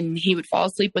me, and he would fall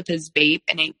asleep with his vape,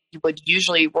 and he would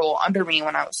usually roll under me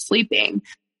when I was sleeping.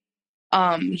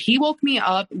 He woke me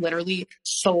up literally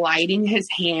sliding his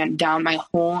hand down my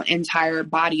whole entire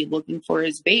body looking for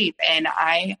his vape. And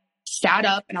I sat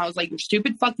up and I was like, your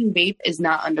stupid fucking vape is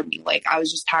not under me. Like, I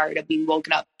was just tired of being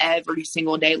woken up every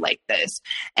single day like this.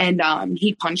 And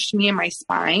he punched me in my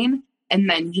spine, and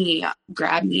then he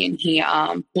grabbed me and he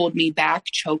pulled me back,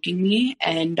 choking me.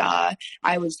 And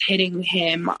I was hitting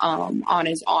him on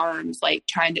his arms, like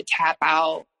trying to tap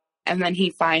out. And then he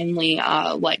finally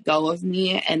let go of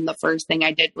me. And the first thing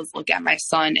I did was look at my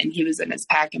son, and he was in his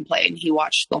pack and play, and he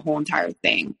watched the whole entire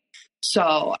thing.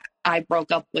 So I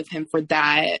broke up with him for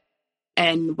that.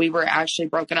 And we were actually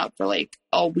broken up for like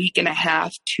a week and a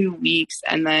half, 2 weeks.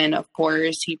 And then, of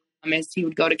course, he promised he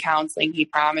would go to counseling. He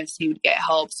promised he would get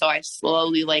help. So I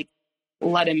slowly like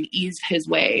let him ease his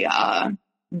way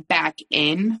back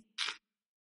in.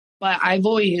 But I've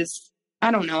always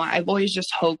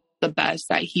just hoped the best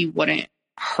that he wouldn't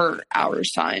hurt our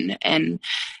son. And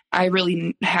I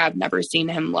really have never seen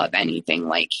him love anything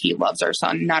like he loves our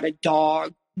son. Not a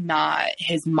dog, not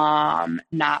his mom,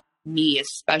 not me,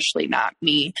 especially not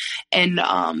me. And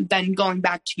then going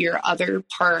back to your other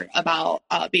part about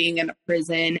being in a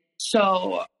prison.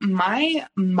 So my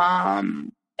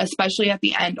mom, especially at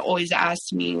the end, always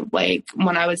asked me, like,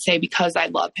 when I would say, because I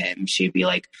love him, she'd be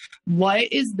like,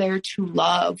 what is there to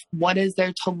love? What is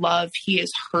there to love? He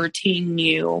is hurting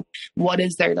you. What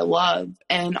is there to love?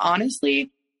 And honestly,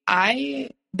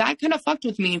 that kind of fucked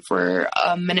with me for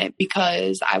a minute,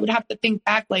 because I would have to think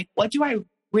back, like, what do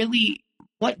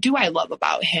I love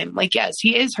about him? Like, yes,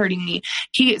 he is hurting me.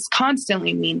 He is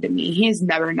constantly mean to me. He is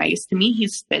never nice to me. He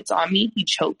spits on me. He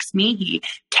chokes me. He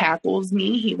tackles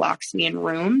me. He locks me in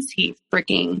rooms. He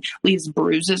freaking leaves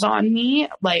bruises on me.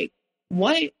 Like,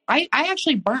 what? I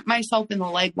actually burnt myself in the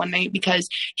leg one night because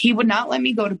he would not let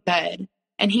me go to bed.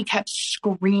 And he kept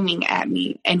screaming at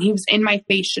me, and he was in my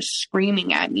face just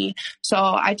screaming at me. So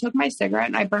I took my cigarette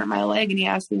and I burnt my leg, and he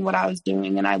asked me what I was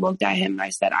doing. And I looked at him and I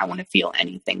said, I want to feel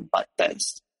anything but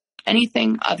this.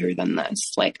 anything other than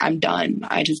this. Like, I'm done.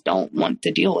 I just don't want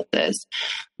to deal with this.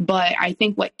 But I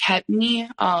think what kept me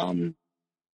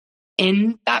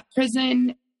in that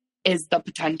prison is the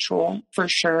potential, for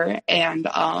sure. And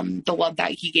the love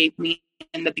that he gave me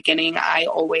in the beginning. I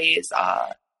always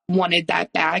wanted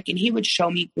that back. And he would show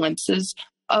me glimpses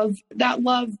of that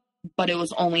love, but it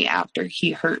was only after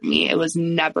he hurt me. It was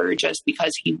never just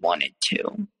because he wanted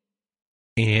to.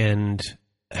 And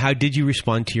how did you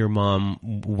respond to your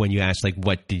mom when you asked, like,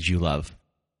 what did you love?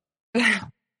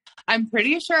 I'm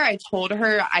pretty sure I told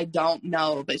her I don't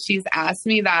know, but she's asked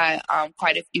me that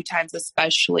quite a few times,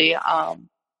 especially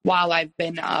while I've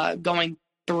been going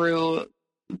through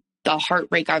the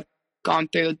heartbreak I've gone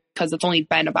through, because it's only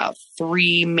been about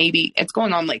 3, maybe it's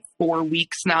going on like 4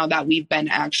 weeks now that we've been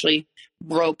actually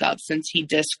broke up since he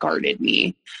discarded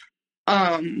me.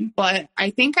 But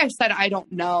I think I said I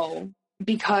don't know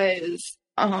because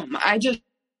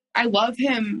I love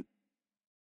him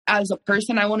as a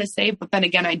person, I want to say, but then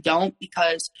again, I don't,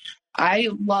 because I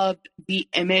loved the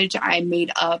image I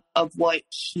made up of what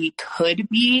he could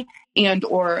be and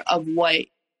or of what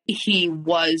he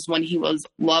was when he was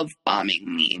love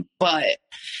bombing me. But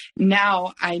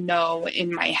now I know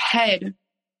in my head,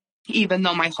 even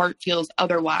though my heart feels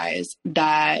otherwise,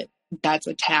 that that's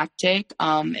a tactic.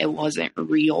 It wasn't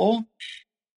real,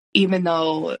 even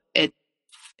though it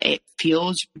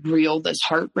feels real. This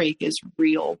heartbreak is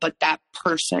real, but that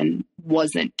person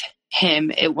wasn't him.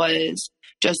 It was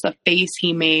just a face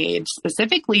he made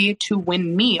specifically to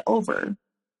win me over.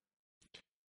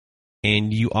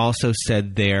 And you also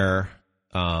said there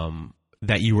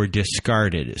that you were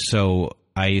discarded. So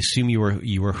I assume you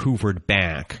were hoovered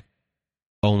back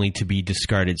only to be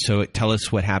discarded. So tell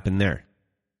us what happened there.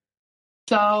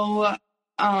 So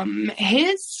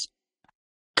his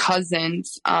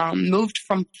cousins moved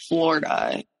from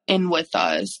Florida in with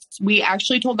us. We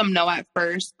actually told them no at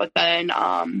first, but then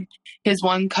his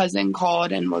one cousin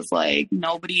called and was like,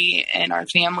 nobody in our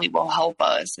family will help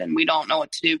us and we don't know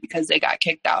what to do because they got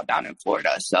kicked out down in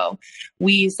Florida. So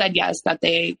we said yes, that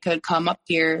they could come up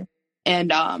here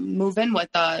and move in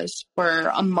with us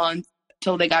for a month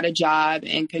till they got a job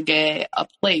and could get a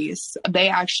place. They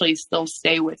actually still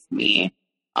stay with me,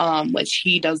 which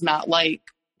he does not like.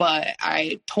 But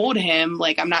I told him,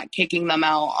 like, I'm not kicking them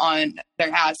out on their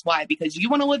ass. Why? Because you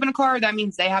want to live in a car? That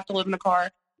means they have to live in a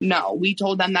car? No, we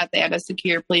told them that they had a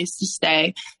secure place to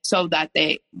stay so that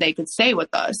they could stay with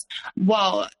us.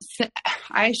 Well,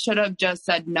 I should have just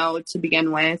said no to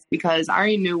begin with because I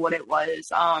already knew what it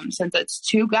was. Since it's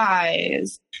 2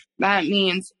 guys, that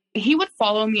means he would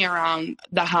follow me around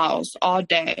the house all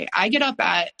day. I get up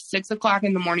at 6:00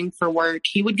 in the morning for work.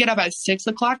 He would get up at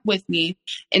 6:00 with me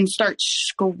and start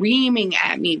screaming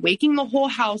at me, waking the whole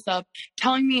house up,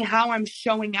 telling me how I'm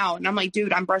showing out. And I'm like,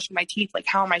 dude, I'm brushing my teeth. Like,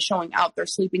 how am I showing out? They're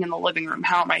sleeping in the living room.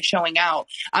 How am I showing out?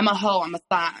 I'm a hoe. I'm a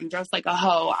thought. I'm dressed like a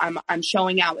hoe. I'm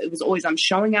showing out. It was always, I'm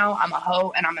showing out. I'm a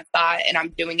hoe and I'm a thought and I'm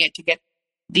doing it to get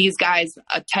these guys'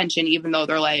 attention, even though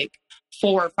they're like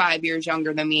 4 or 5 years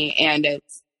younger than me. And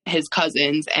it's his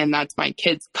cousins and that's my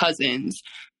kids' cousins,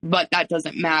 but that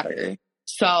doesn't matter.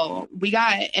 So we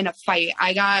got in a fight.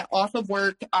 I got off of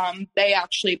work. They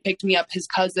actually picked me up, his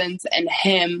cousins and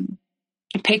him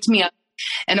picked me up.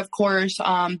 And of course,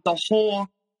 the whole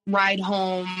ride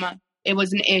home, it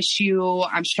was an issue.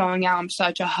 I'm showing out. I'm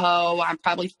such a hoe. I'm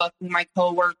probably fucking my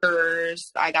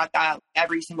coworkers. I got that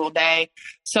every single day.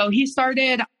 So he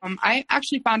started, I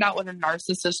actually found out what a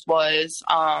narcissist was,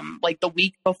 like the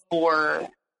week before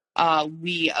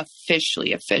we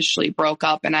officially broke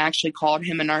up, and I actually called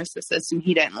him a narcissist and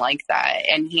he didn't like that.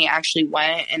 And he actually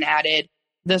went and added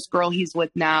this girl he's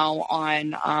with now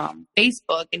on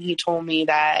Facebook, and he told me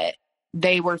that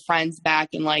they were friends back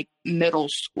in like middle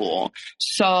school.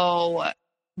 So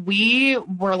we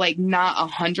were like not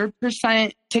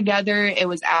 100% together. It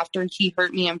was after he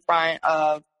hurt me in front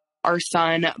of our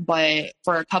son, but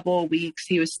for a couple of weeks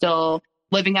he was still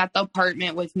living at the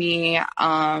apartment with me.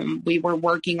 We were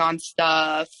working on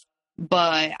stuff,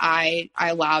 but I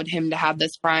allowed him to have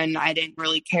this friend. I didn't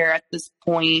really care at this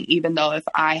point, even though if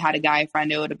I had a guy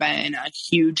friend, it would have been a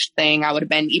huge thing. I would have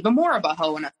been even more of a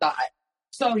hoe and a thought.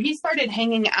 So he started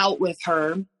hanging out with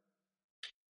her.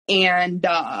 And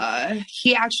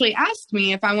he actually asked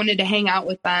me if I wanted to hang out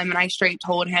with them. And I straight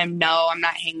told him, no, I'm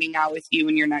not hanging out with you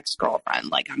and your next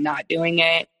girlfriend. Like, I'm not doing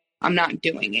it. I'm not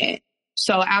doing it.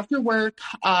 So after work,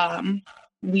 I'm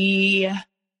going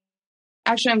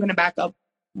to back up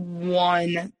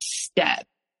one step.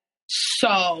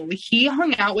 So he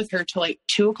hung out with her till like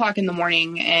 2:00 in the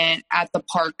morning and at the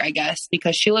park, I guess,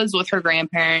 because she lives with her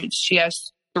grandparents. She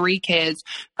has 3 kids.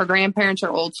 Her grandparents are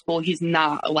old school. He's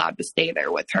not allowed to stay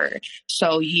there with her.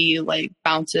 So he like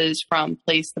bounces from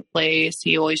place to place.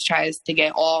 He always tries to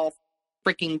get all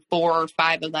freaking 4 or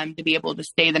 5 of them to be able to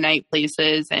stay the night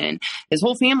places. And his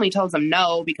whole family tells him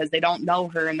no because they don't know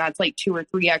her. And that's like 2 or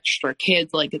 3 extra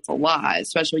kids. Like, it's a lot,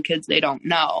 especially kids they don't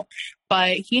know.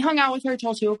 But he hung out with her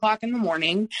till 2 o'clock in the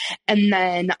morning. And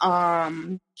then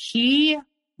he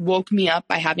woke me up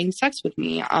by having sex with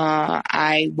me.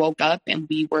 I woke up and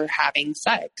we were having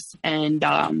sex. And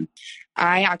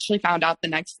I actually found out the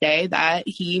next day that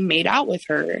he made out with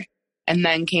her and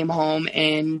then came home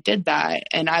and did that.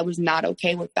 And I was not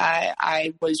okay with that.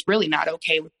 I was really not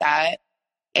okay with that.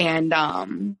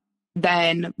 And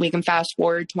then we can fast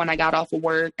forward to when I got off of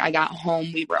work. I got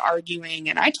home, we were arguing,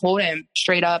 and I told him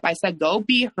straight up, I said, go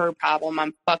be her problem.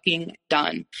 I'm fucking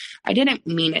done. I didn't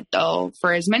mean it though.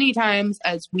 For as many times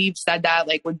as we've said that,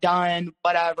 like, we're done,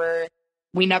 whatever,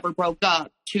 we never broke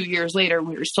up. 2 years later,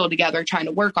 we were still together trying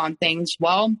to work on things.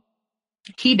 Well,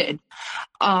 he did.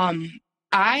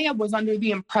 I was under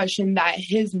the impression that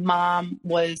his mom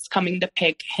was coming to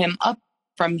pick him up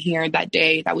from here that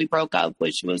day that we broke up,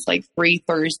 which was like 3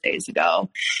 Thursdays ago.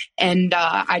 And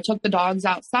I took the dogs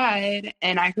outside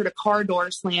and I heard a car door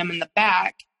slam in the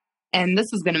back. And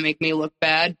this is going to make me look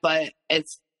bad, but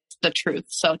it's the truth,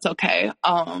 so it's okay.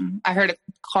 I heard a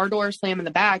car door slam in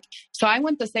the back. So I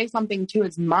went to say something to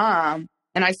his mom.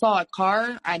 And I saw a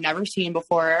car I'd never seen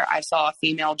before. I saw a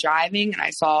female driving and I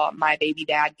saw my baby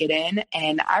dad get in,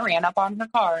 and I ran up on her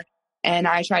car and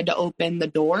I tried to open the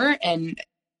door and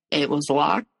it was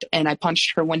locked, and I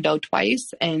punched her window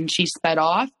twice and she sped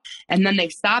off. And then they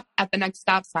stopped at the next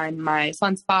stop sign. My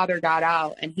son's father got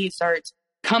out and he starts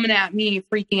coming at me,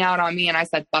 freaking out on me. And I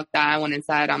said, fuck that. I went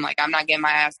inside. I'm like, I'm not getting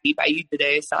my ass beat by you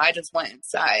today. So I just went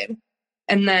inside.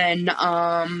 And then,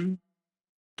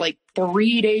 like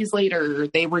 3 days later,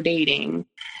 they were dating.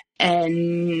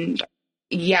 And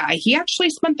yeah, he actually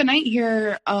spent the night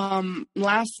here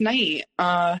last night.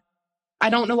 I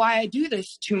don't know why I do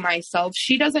this to myself.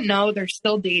 She doesn't know they're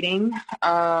still dating.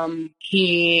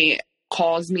 He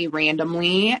calls me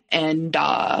randomly and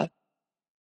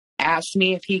asks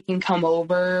me if he can come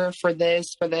over for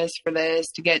this,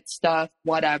 to get stuff,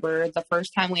 whatever. The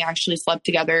first time we actually slept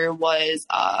together was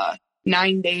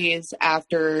 9 days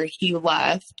after he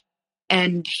left.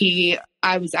 And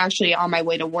I was actually on my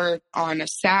way to work on a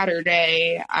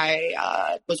Saturday.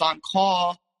 I was on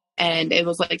call and it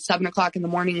was like 7 o'clock in the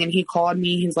morning and he called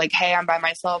me. He's like, hey, I'm by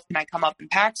myself. Can I come up and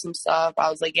pack some stuff? I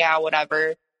was like, yeah,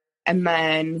 whatever. And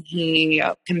then he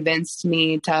convinced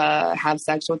me to have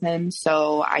sex with him.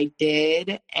 So I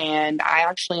did. And I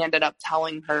actually ended up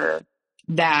telling her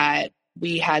that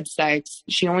we had sex.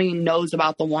 She only knows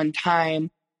about the one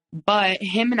time. But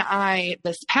him and I,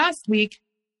 this past week,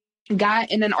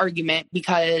 got in an argument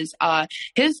because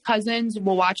his cousins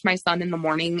will watch my son in the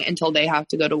morning until they have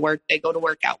to go to work. They go to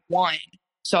work at 1.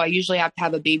 So I usually have to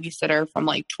have a babysitter from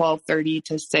like 12:30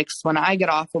 to 6 when I get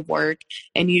off of work.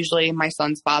 And usually my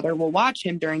son's father will watch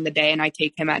him during the day and I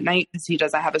take him at night because he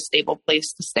doesn't have a stable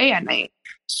place to stay at night.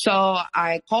 So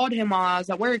I called him while I was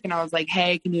at work and I was like,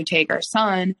 hey, can you take our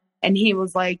son? And he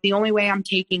was like, the only way I'm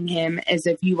taking him is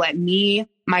if you let me,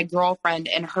 my girlfriend,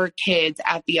 and her kids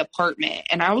at the apartment.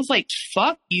 And I was like,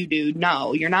 fuck you, dude.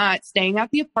 No, you're not staying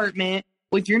at the apartment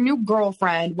with your new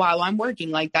girlfriend while I'm working.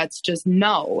 Like, that's just,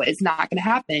 no, it's not going to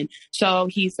happen. So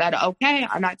he said, okay,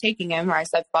 I'm not taking him. Or I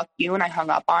said, fuck you. And I hung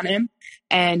up on him.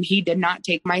 And he did not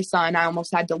take my son. I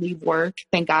almost had to leave work.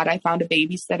 Thank God I found a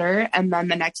babysitter. And then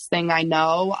the next thing I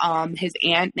know, his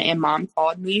aunt and mom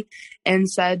called me and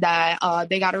said that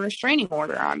they got a restraining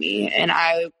order on me. And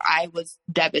I was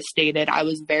devastated. I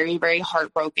was very, very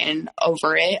heartbroken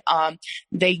over it.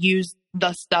 They used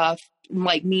the stuff,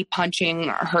 like me punching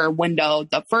her window.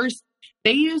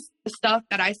 They used the stuff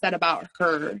that I said about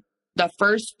her the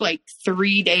first like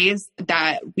 3 days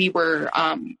that we were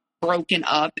broken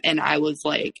up, and I was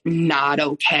like not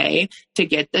okay to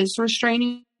get this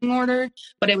restraining order,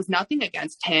 but it was nothing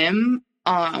against him.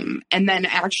 And then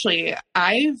actually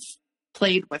I've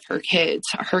played with her kids.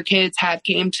 Her kids have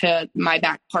came to my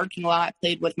back parking lot,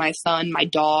 played with my son, my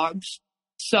dogs.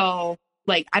 So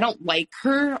like, I don't like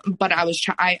her, but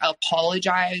I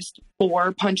apologized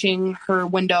for punching her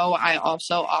window. I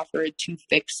also offered to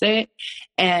fix it,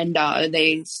 and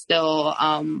they still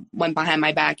went behind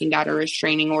my back and got a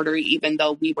restraining order, even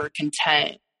though we were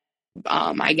content,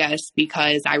 I guess,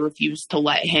 because I refused to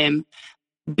let him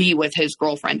be with his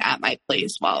girlfriend at my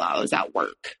place while I was at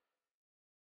work.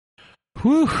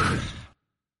 Whew.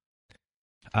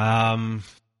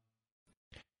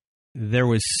 There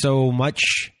was so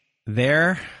much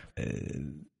there.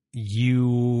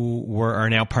 are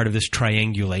now part of this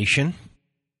triangulation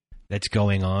that's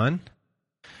going on.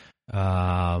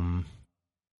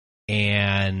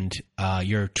 And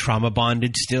you're trauma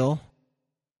bonded still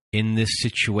in this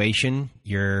situation.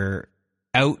 You're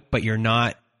out, but you're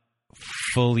not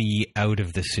fully out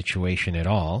of the situation at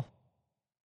all.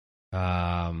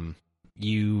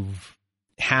 You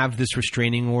have this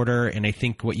restraining order, and I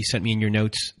think what you sent me in your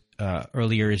notes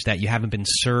earlier is that you haven't been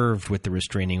served with the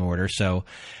restraining order, so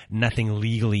nothing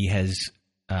legally has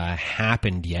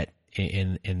happened yet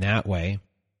in that way.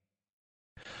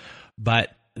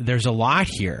 But there's a lot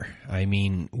here. I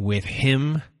mean, with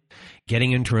him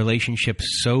getting into a relationship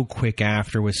so quick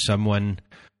after with someone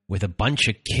with a bunch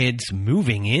of kids,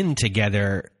 moving in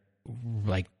together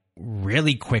like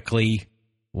really quickly,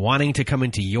 wanting to come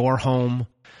into your home,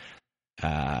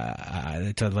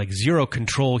 it's like zero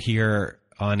control here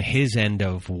on his end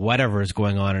of whatever is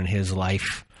going on in his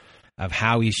life, of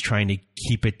how he's trying to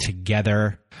keep it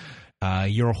together.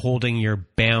 You're holding your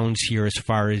bounds here as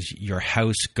far as your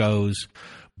house goes,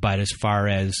 but as far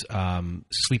as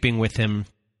sleeping with him,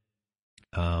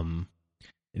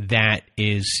 that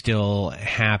is still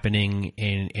happening,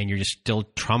 and you're just still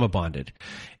trauma bonded.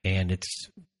 And it's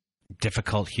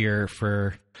difficult here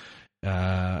for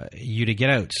you to get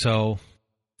out. So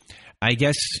I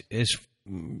guess as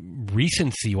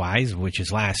recency-wise, which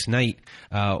is last night,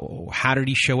 how did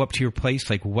he show up to your place?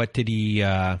 Like, what did he?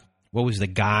 What was the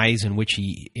guise in which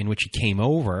he came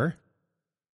over?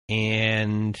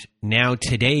 And now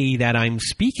today that I'm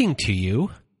speaking to you,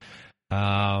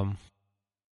 how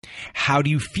do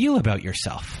you feel about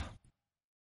yourself?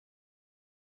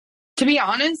 To be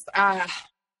honest,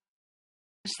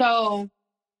 so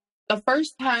the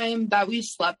first time that we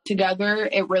slept together,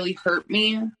 it really hurt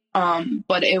me.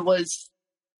 But it was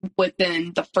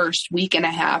within the first week and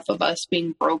a half of us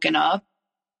being broken up.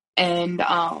 And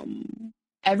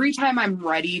every time I'm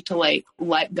ready to like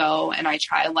let go and I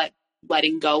try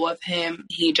letting go of him,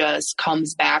 he just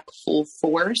comes back full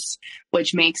force,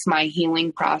 which makes my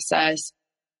healing process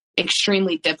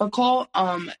extremely difficult.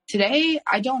 Today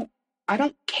I don't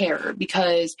care,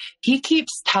 because he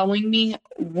keeps telling me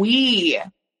we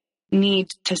need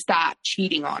to stop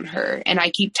cheating on her. And I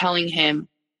keep telling him,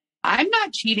 I'm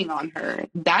not cheating on her.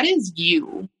 That is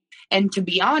you. And to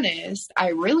be honest, I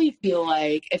really feel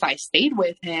like if I stayed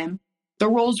with him, the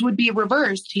roles would be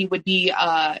reversed. He would be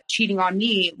cheating on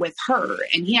me with her.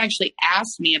 And he actually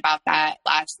asked me about that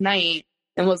last night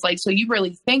and was like, so you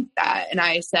really think that? And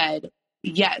I said,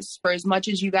 yes, for as much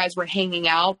as you guys were hanging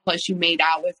out, plus you made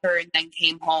out with her and then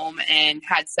came home and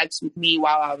had sex with me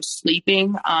while I was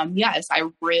sleeping. Yes, I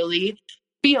really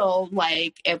feel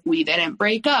like if we didn't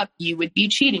break up, you would be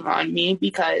cheating on me,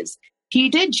 because he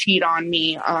did cheat on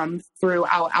me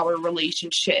throughout our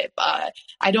relationship.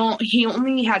 He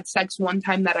only had sex one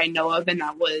time that I know of, and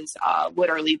that was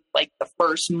literally like the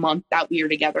first month that we were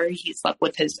together. He slept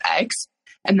with his ex.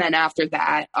 And then after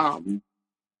that,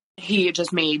 he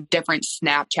just made different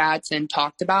Snapchats and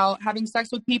talked about having sex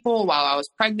with people while I was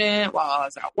pregnant, while I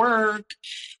was at work,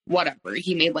 whatever.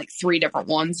 He made like 3 different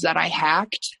ones that I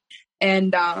hacked.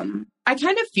 And I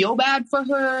kind of feel bad for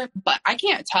her, but I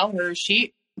can't tell her.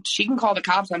 She can call the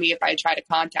cops on me if I try to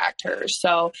contact her.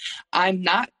 So I'm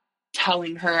not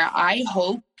telling her. I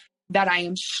hope that I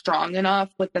am strong enough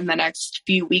within the next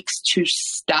few weeks to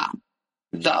stop,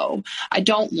 though. I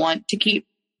don't want to keep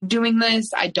doing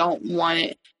this. I don't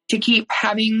want to keep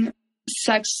having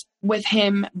sex with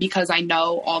him, because I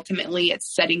know ultimately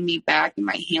it's setting me back in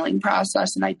my healing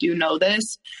process. And I do know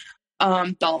this.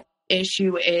 The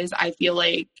issue is I feel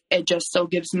like it just still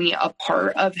gives me a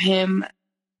part of him,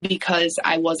 because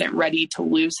I wasn't ready to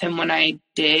lose him when I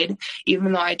did.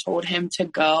 Even though I told him to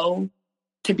go,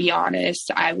 to be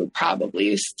honest, I would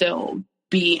probably still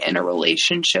be in a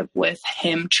relationship with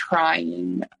him,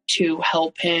 trying to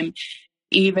help him,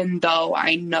 even though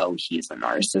I know he's a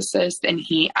narcissist and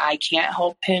I can't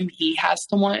help him. He has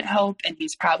to want help, and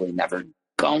he's probably never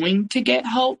going to get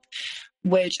help,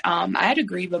 which I had to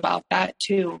grieve about that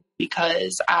too,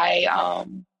 because I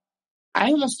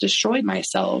almost destroyed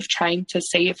myself trying to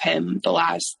save him the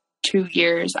last 2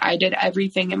 years. I did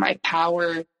everything in my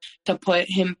power to put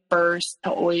him first, to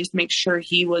always make sure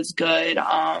he was good,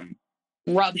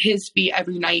 rub his feet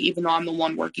every night, even though I'm the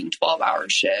one working 12-hour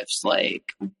shifts,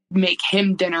 like make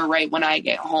him dinner right when I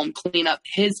get home, clean up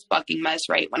his fucking mess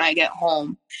right when I get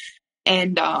home.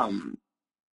 And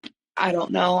I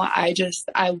don't know.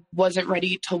 I wasn't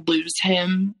ready to lose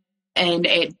him. And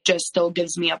it just still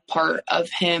gives me a part of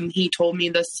him. He told me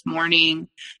this morning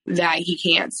that he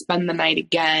can't spend the night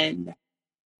again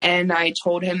And I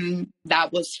told him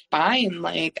that was fine.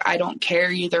 Like, I don't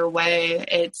care either way.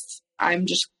 I'm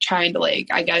just trying to, like,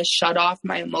 I guess, shut off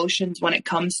my emotions when it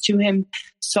comes to him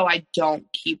so I don't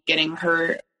keep getting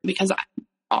hurt, because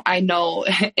I know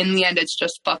in the end it's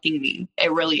just fucking me.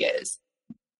 It really is.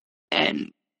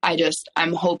 And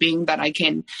I'm hoping that I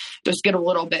can just get a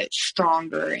little bit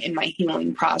stronger in my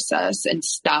healing process and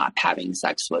stop having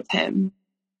sex with him.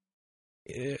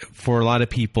 For a lot of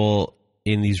people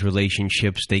in these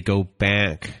relationships, they go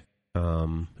back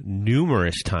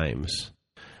numerous times.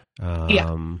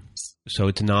 So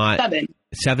it's not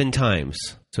seven times.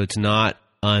 So it's not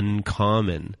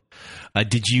uncommon.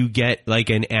 Did you get like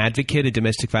an advocate, a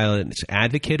domestic violence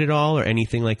advocate at all, or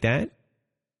anything like that?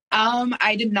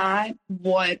 I did not.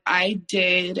 What I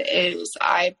did is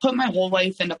I put my whole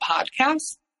life into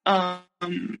podcasts,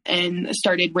 and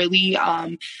started really,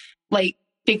 like,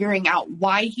 figuring out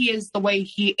why he is the way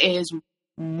he is,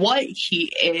 what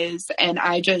he is. And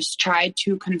I just tried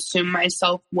to consume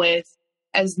myself with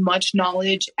as much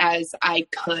knowledge as I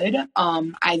could.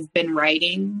 I've been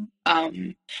writing.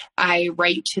 I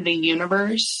write to the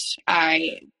universe.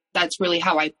 That's really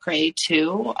how I pray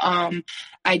too.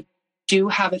 I do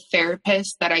have a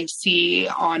therapist that I see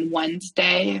on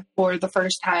Wednesday for the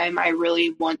first time. I really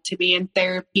want to be in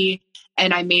therapy,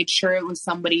 and I made sure it was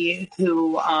somebody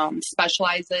who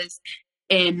specializes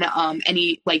in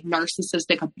any like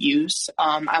narcissistic abuse.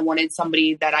 I wanted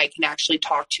somebody that I can actually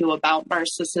talk to about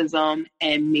narcissism,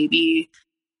 and maybe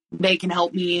they can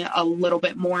help me a little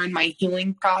bit more in my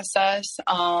healing process.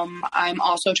 I'm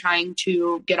also trying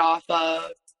to get out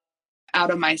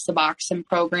of my Suboxone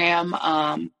program.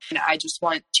 And I just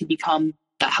want to become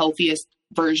the healthiest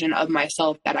version of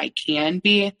myself that I can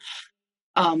be.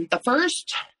 The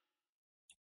first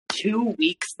 2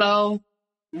 weeks, though,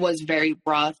 was very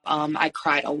rough. I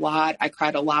cried a lot. I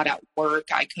cried a lot at work.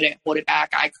 I couldn't hold it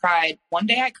back. One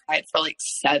day I cried for like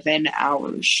 7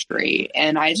 hours straight,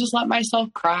 and I just let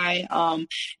myself cry.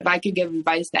 If I could give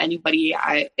advice to anybody,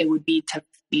 it would be to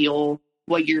feel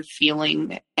what you're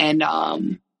feeling,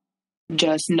 and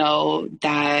just know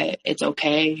that it's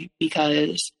okay,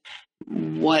 because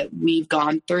what we've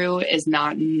gone through is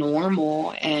not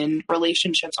normal, and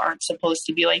relationships aren't supposed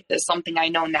to be like this. Something I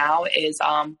know now is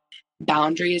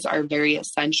boundaries are very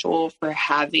essential for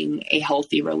having a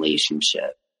healthy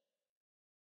relationship.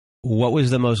 What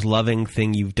was the most loving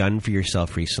thing you've done for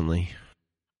yourself recently?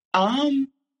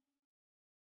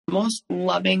 Most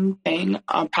loving thing,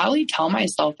 I'll probably tell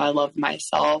myself I love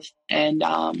myself. And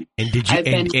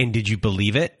did you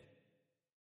believe it?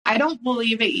 I don't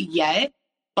believe it yet,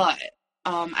 but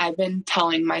I've been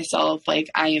telling myself,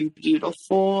 like, I am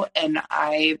beautiful, and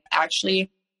I actually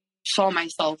saw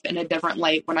myself in a different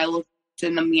light when I looked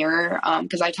in the mirror,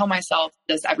 because I tell myself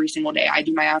this every single day. I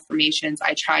do my affirmations.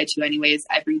 I try to anyways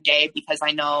every day, because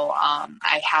I know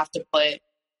I have to put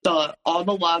all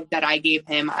the love that I gave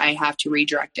him, I have to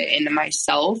redirect it into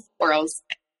myself, or else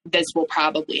this will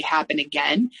probably happen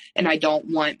again. And I don't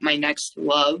want my next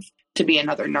love to be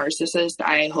another narcissist.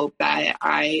 I hope that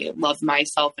I love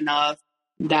myself enough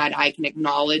that I can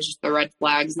acknowledge the red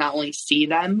flags, not only see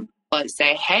them, but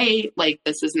say, hey, like,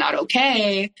 this is not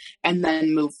okay, and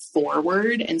then move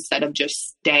forward instead of just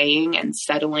staying and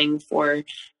settling for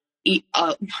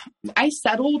I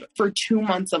settled for 2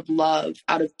 months of love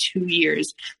out of 2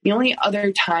 years. The only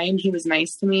other time he was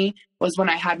nice to me was when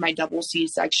I had my double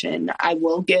C-section. I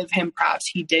will give him props.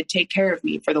 He did take care of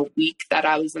me for the week that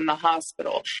I was in the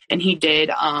hospital. And he did.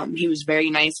 He was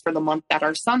very nice for the month that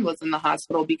our son was in the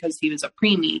hospital, because he was a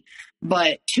preemie.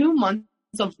 But 2 months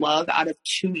of love out of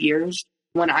 2 years,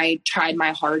 when I tried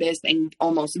my hardest and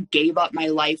almost gave up my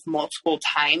life multiple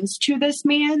times to this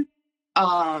man,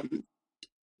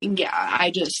 yeah,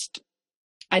 I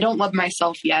don't love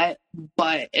myself yet,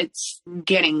 but it's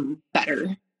getting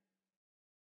better.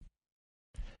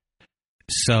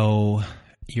 So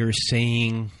you're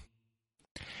saying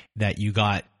that you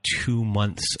got 2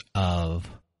 months of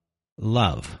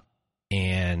love.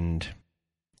 And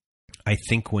I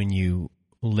think when you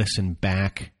listen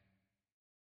back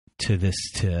to this,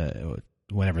 to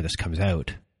whenever this comes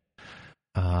out,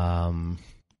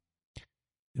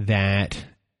 that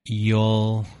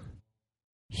you'll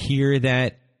hear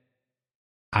that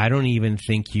I don't even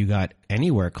think you got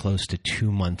anywhere close to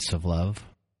 2 months of love.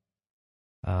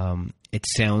 It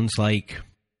sounds like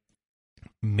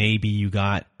maybe you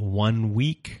got 1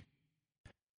 week,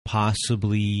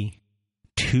 possibly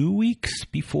 2 weeks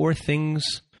before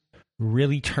things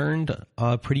really turned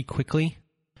pretty quickly.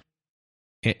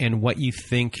 And what you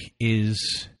think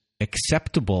is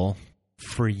acceptable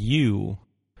for you,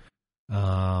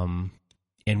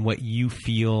 and what you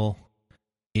feel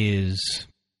is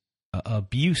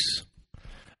abuse,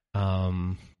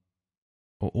 or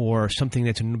something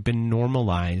that's been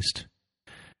normalized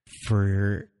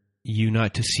for you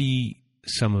not to see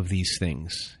some of these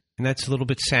things. And that's a little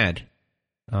bit sad.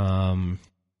 And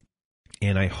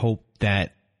I hope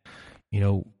that,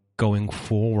 going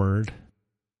forward,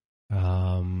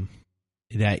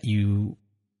 that you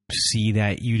see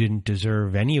that you didn't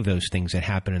deserve any of those things that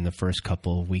happened in the first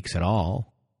couple of weeks at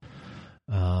all.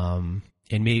 And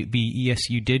maybe, yes,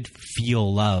 you did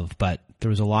feel love, but there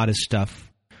was a lot of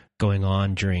stuff going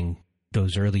on during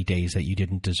those early days that you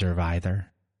didn't deserve either.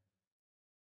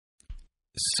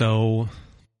 So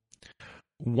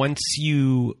once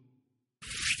you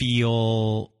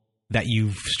feel that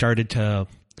you've started to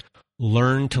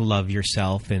learn to love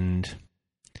yourself and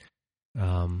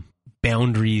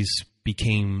boundaries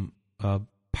became a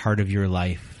part of your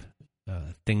life,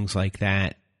 things like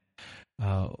that,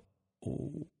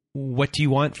 what do you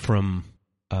want from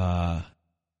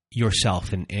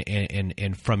yourself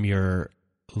and from your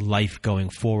life going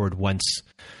forward once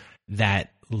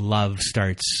that love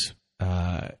starts,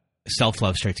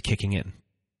 self-love starts kicking in?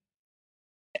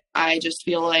 I just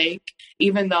feel like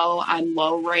even though I'm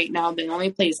low right now, the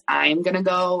only place I'm going to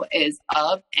go is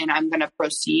up, and I'm going to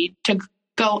proceed to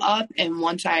go up. And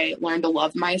once I learn to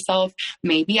love myself,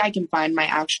 maybe I can find my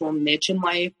actual niche in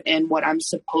life and what I'm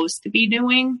supposed to be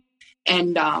doing,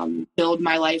 and build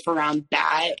my life around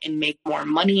that and make more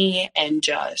money. And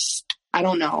just, I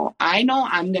don't know. I know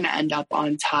I'm going to end up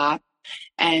on top,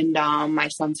 and my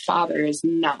son's father is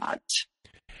not.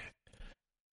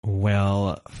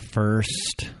 Well,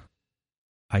 first,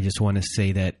 I just want to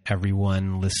say that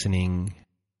everyone listening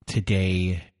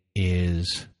today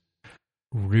is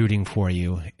rooting for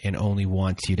you and only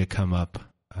wants you to come up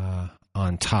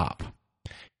on top.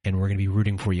 And we're going to be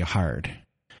rooting for you hard.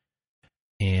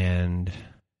 And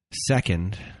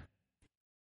second,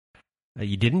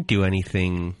 you didn't do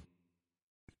anything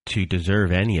to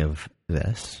deserve any of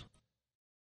this.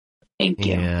 Thank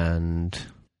you. And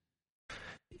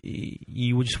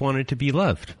you just wanted to be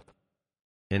loved.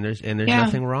 And there's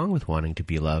nothing wrong with wanting to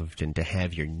be loved and to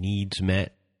have your needs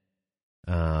met.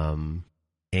 And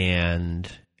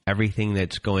everything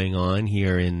that's going on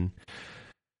here in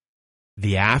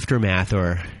the aftermath,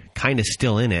 or kind of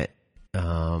still in it,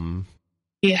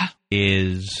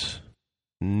 is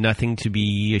nothing to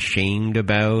be ashamed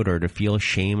about or to feel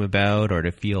shame about or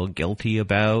to feel guilty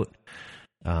about.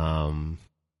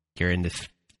 You're in this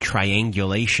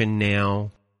triangulation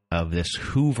now of this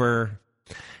Hoover,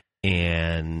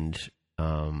 and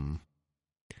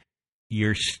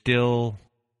you're still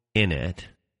in it.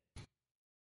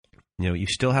 You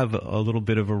still have a little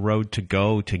bit of a road to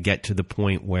go to get to the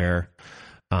point where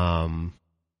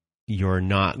you're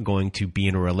not going to be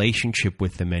in a relationship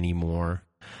with them anymore,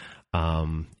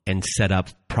 and set up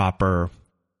proper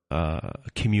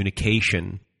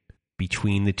communication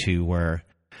between the two, where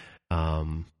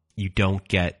you don't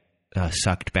get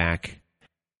sucked back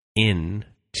in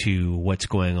to what's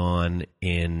going on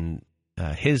in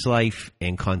his life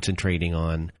and concentrating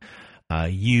on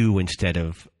you instead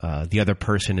of the other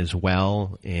person as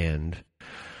well. And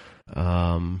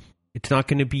it's not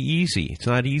going to be easy. It's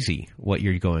not easy what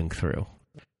you're going through.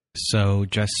 So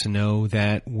just know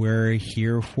that we're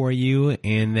here for you,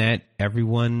 and that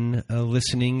everyone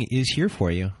listening is here for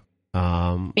you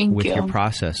with your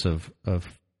process of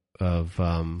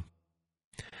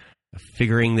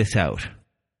figuring this out.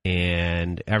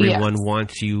 And everyone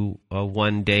wants you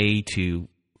one day to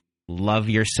love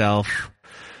yourself,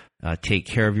 take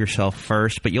care of yourself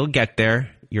first, but you'll get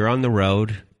there. You're on the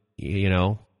road.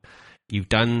 You've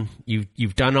done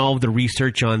all of the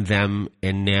research on them,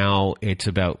 and now it's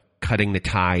about cutting the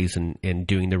ties and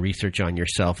doing the research on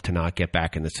yourself to not get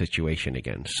back in the situation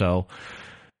again. So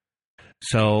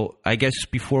I guess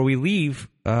before we leave,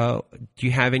 do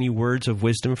you have any words of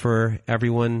wisdom for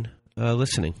everyone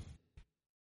listening?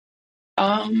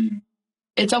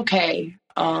 It's okay.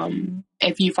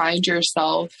 If you find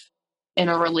yourself in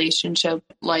a relationship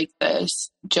like this,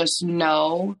 just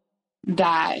know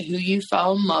that who you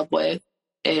fell in love with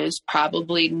is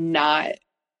probably not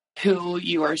who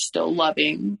you are still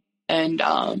loving. And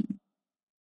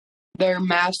they're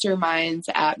masterminds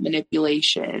at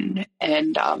manipulation.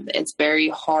 And it's very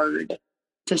hard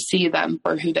to see them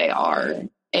for who they are.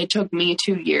 It took me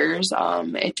 2 years.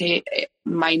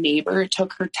 My neighbor, it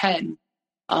took her 10.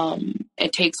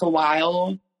 It takes a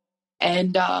while.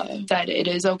 And that it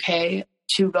is okay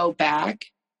to go back.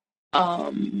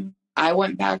 I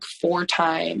went back 4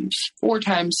 times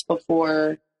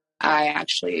before I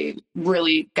actually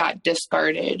really got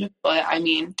discarded. But I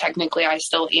mean, technically I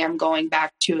still am going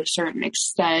back to a certain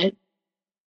extent.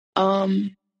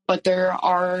 But but there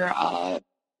are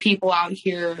people out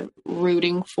here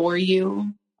rooting for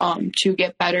you to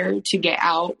get better, to get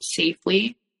out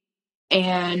safely.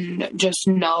 And just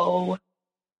know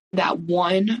that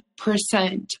 1%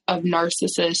 of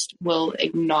narcissists will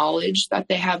acknowledge that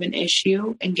they have an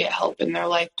issue and get help in their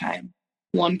lifetime.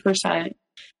 1%.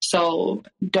 So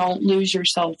don't lose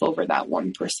yourself over that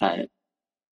 1%.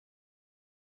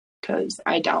 Because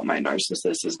I doubt my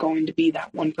narcissist is going to be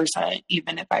that 1%,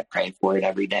 even if I pray for it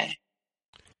every day.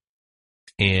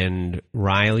 And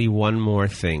Riley, one more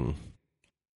thing.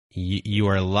 You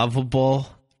are lovable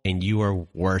and you are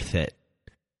worth it.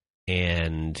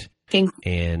 And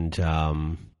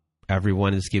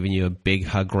everyone is giving you a big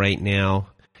hug right now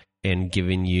and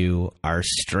giving you our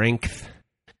strength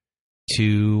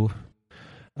to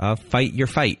fight your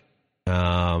fight.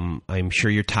 I'm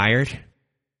sure you're tired.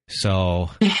 So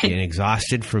and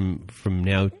exhausted from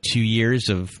now 2 years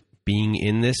of being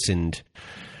in this and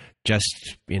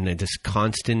just in this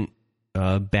constant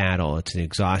battle. It's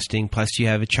exhausting. Plus you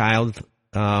have a child,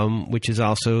 which is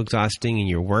also exhausting, and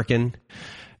you're working.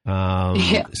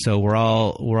 So we're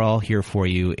all here for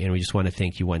you, and we just want to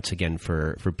thank you once again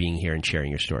for being here and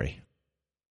sharing your story.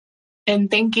 And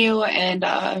thank you,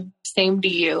 and same to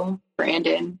you,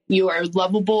 Brandon. You are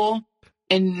lovable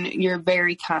and you're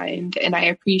very kind, and I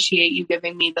appreciate you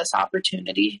giving me this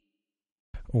opportunity.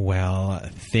 Well,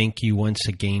 thank you once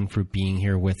again for being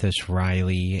here with us,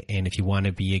 Riley. And if you want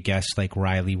to be a guest like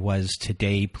Riley was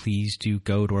today, please do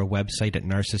go to our website at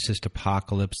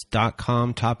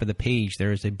narcissistapocalypse.com. Top of the page,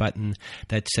 there is a button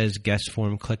that says guest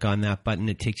form. Click on that button.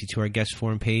 It takes you to our guest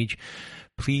form page.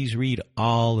 Please read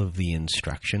all of the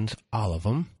instructions, all of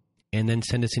them, and then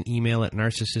send us an email at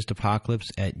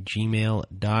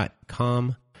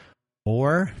narcissistapocalypse@gmail.com,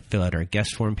 or fill out our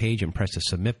guest form page and press the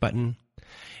submit button.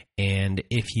 And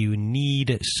if you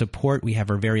need support, we have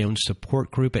our very own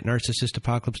support group at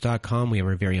narcissistapocalypse.com. We have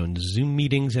our very own Zoom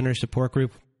meetings in our support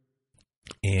group.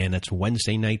 And that's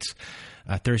Wednesday nights,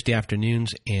 Thursday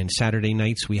afternoons, and Saturday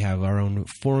nights. We have our own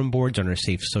forum boards on our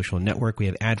Safe Social Network. We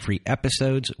have ad-free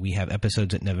episodes. We have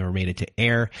episodes that never made it to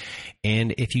air.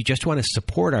 And if you just want to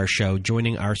support our show,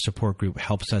 joining our support group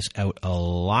helps us out a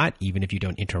lot. Even if you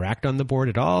don't interact on the board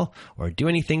at all or do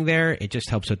anything there, it just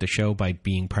helps out the show by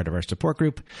being part of our support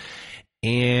group.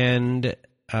 And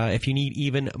if you need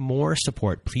even more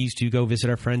support, please do go visit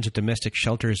our friends at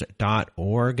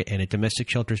domesticshelters.org. And at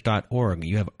domesticshelters.org,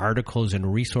 you have articles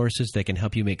and resources that can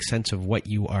help you make sense of what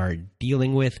you are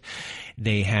dealing with.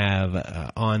 They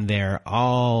have on there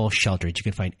all shelters. You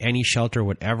can find any shelter,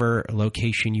 whatever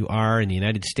location you are in the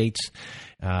United States,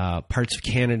 parts of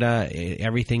Canada.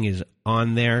 Everything is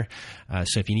on there.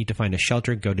 So if you need to find a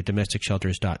shelter, go to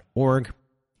domesticshelters.org.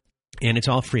 And it's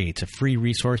all free. It's a free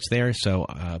resource there. So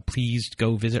please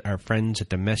go visit our friends at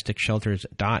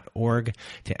domesticshelters.org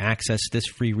to access this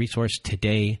free resource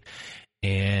today.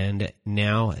 And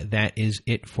now that is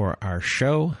it for our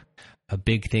show. A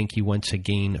big thank you once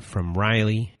again from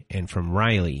Riley, and from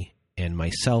Riley and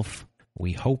myself.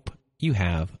 We hope you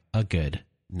have a good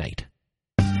night.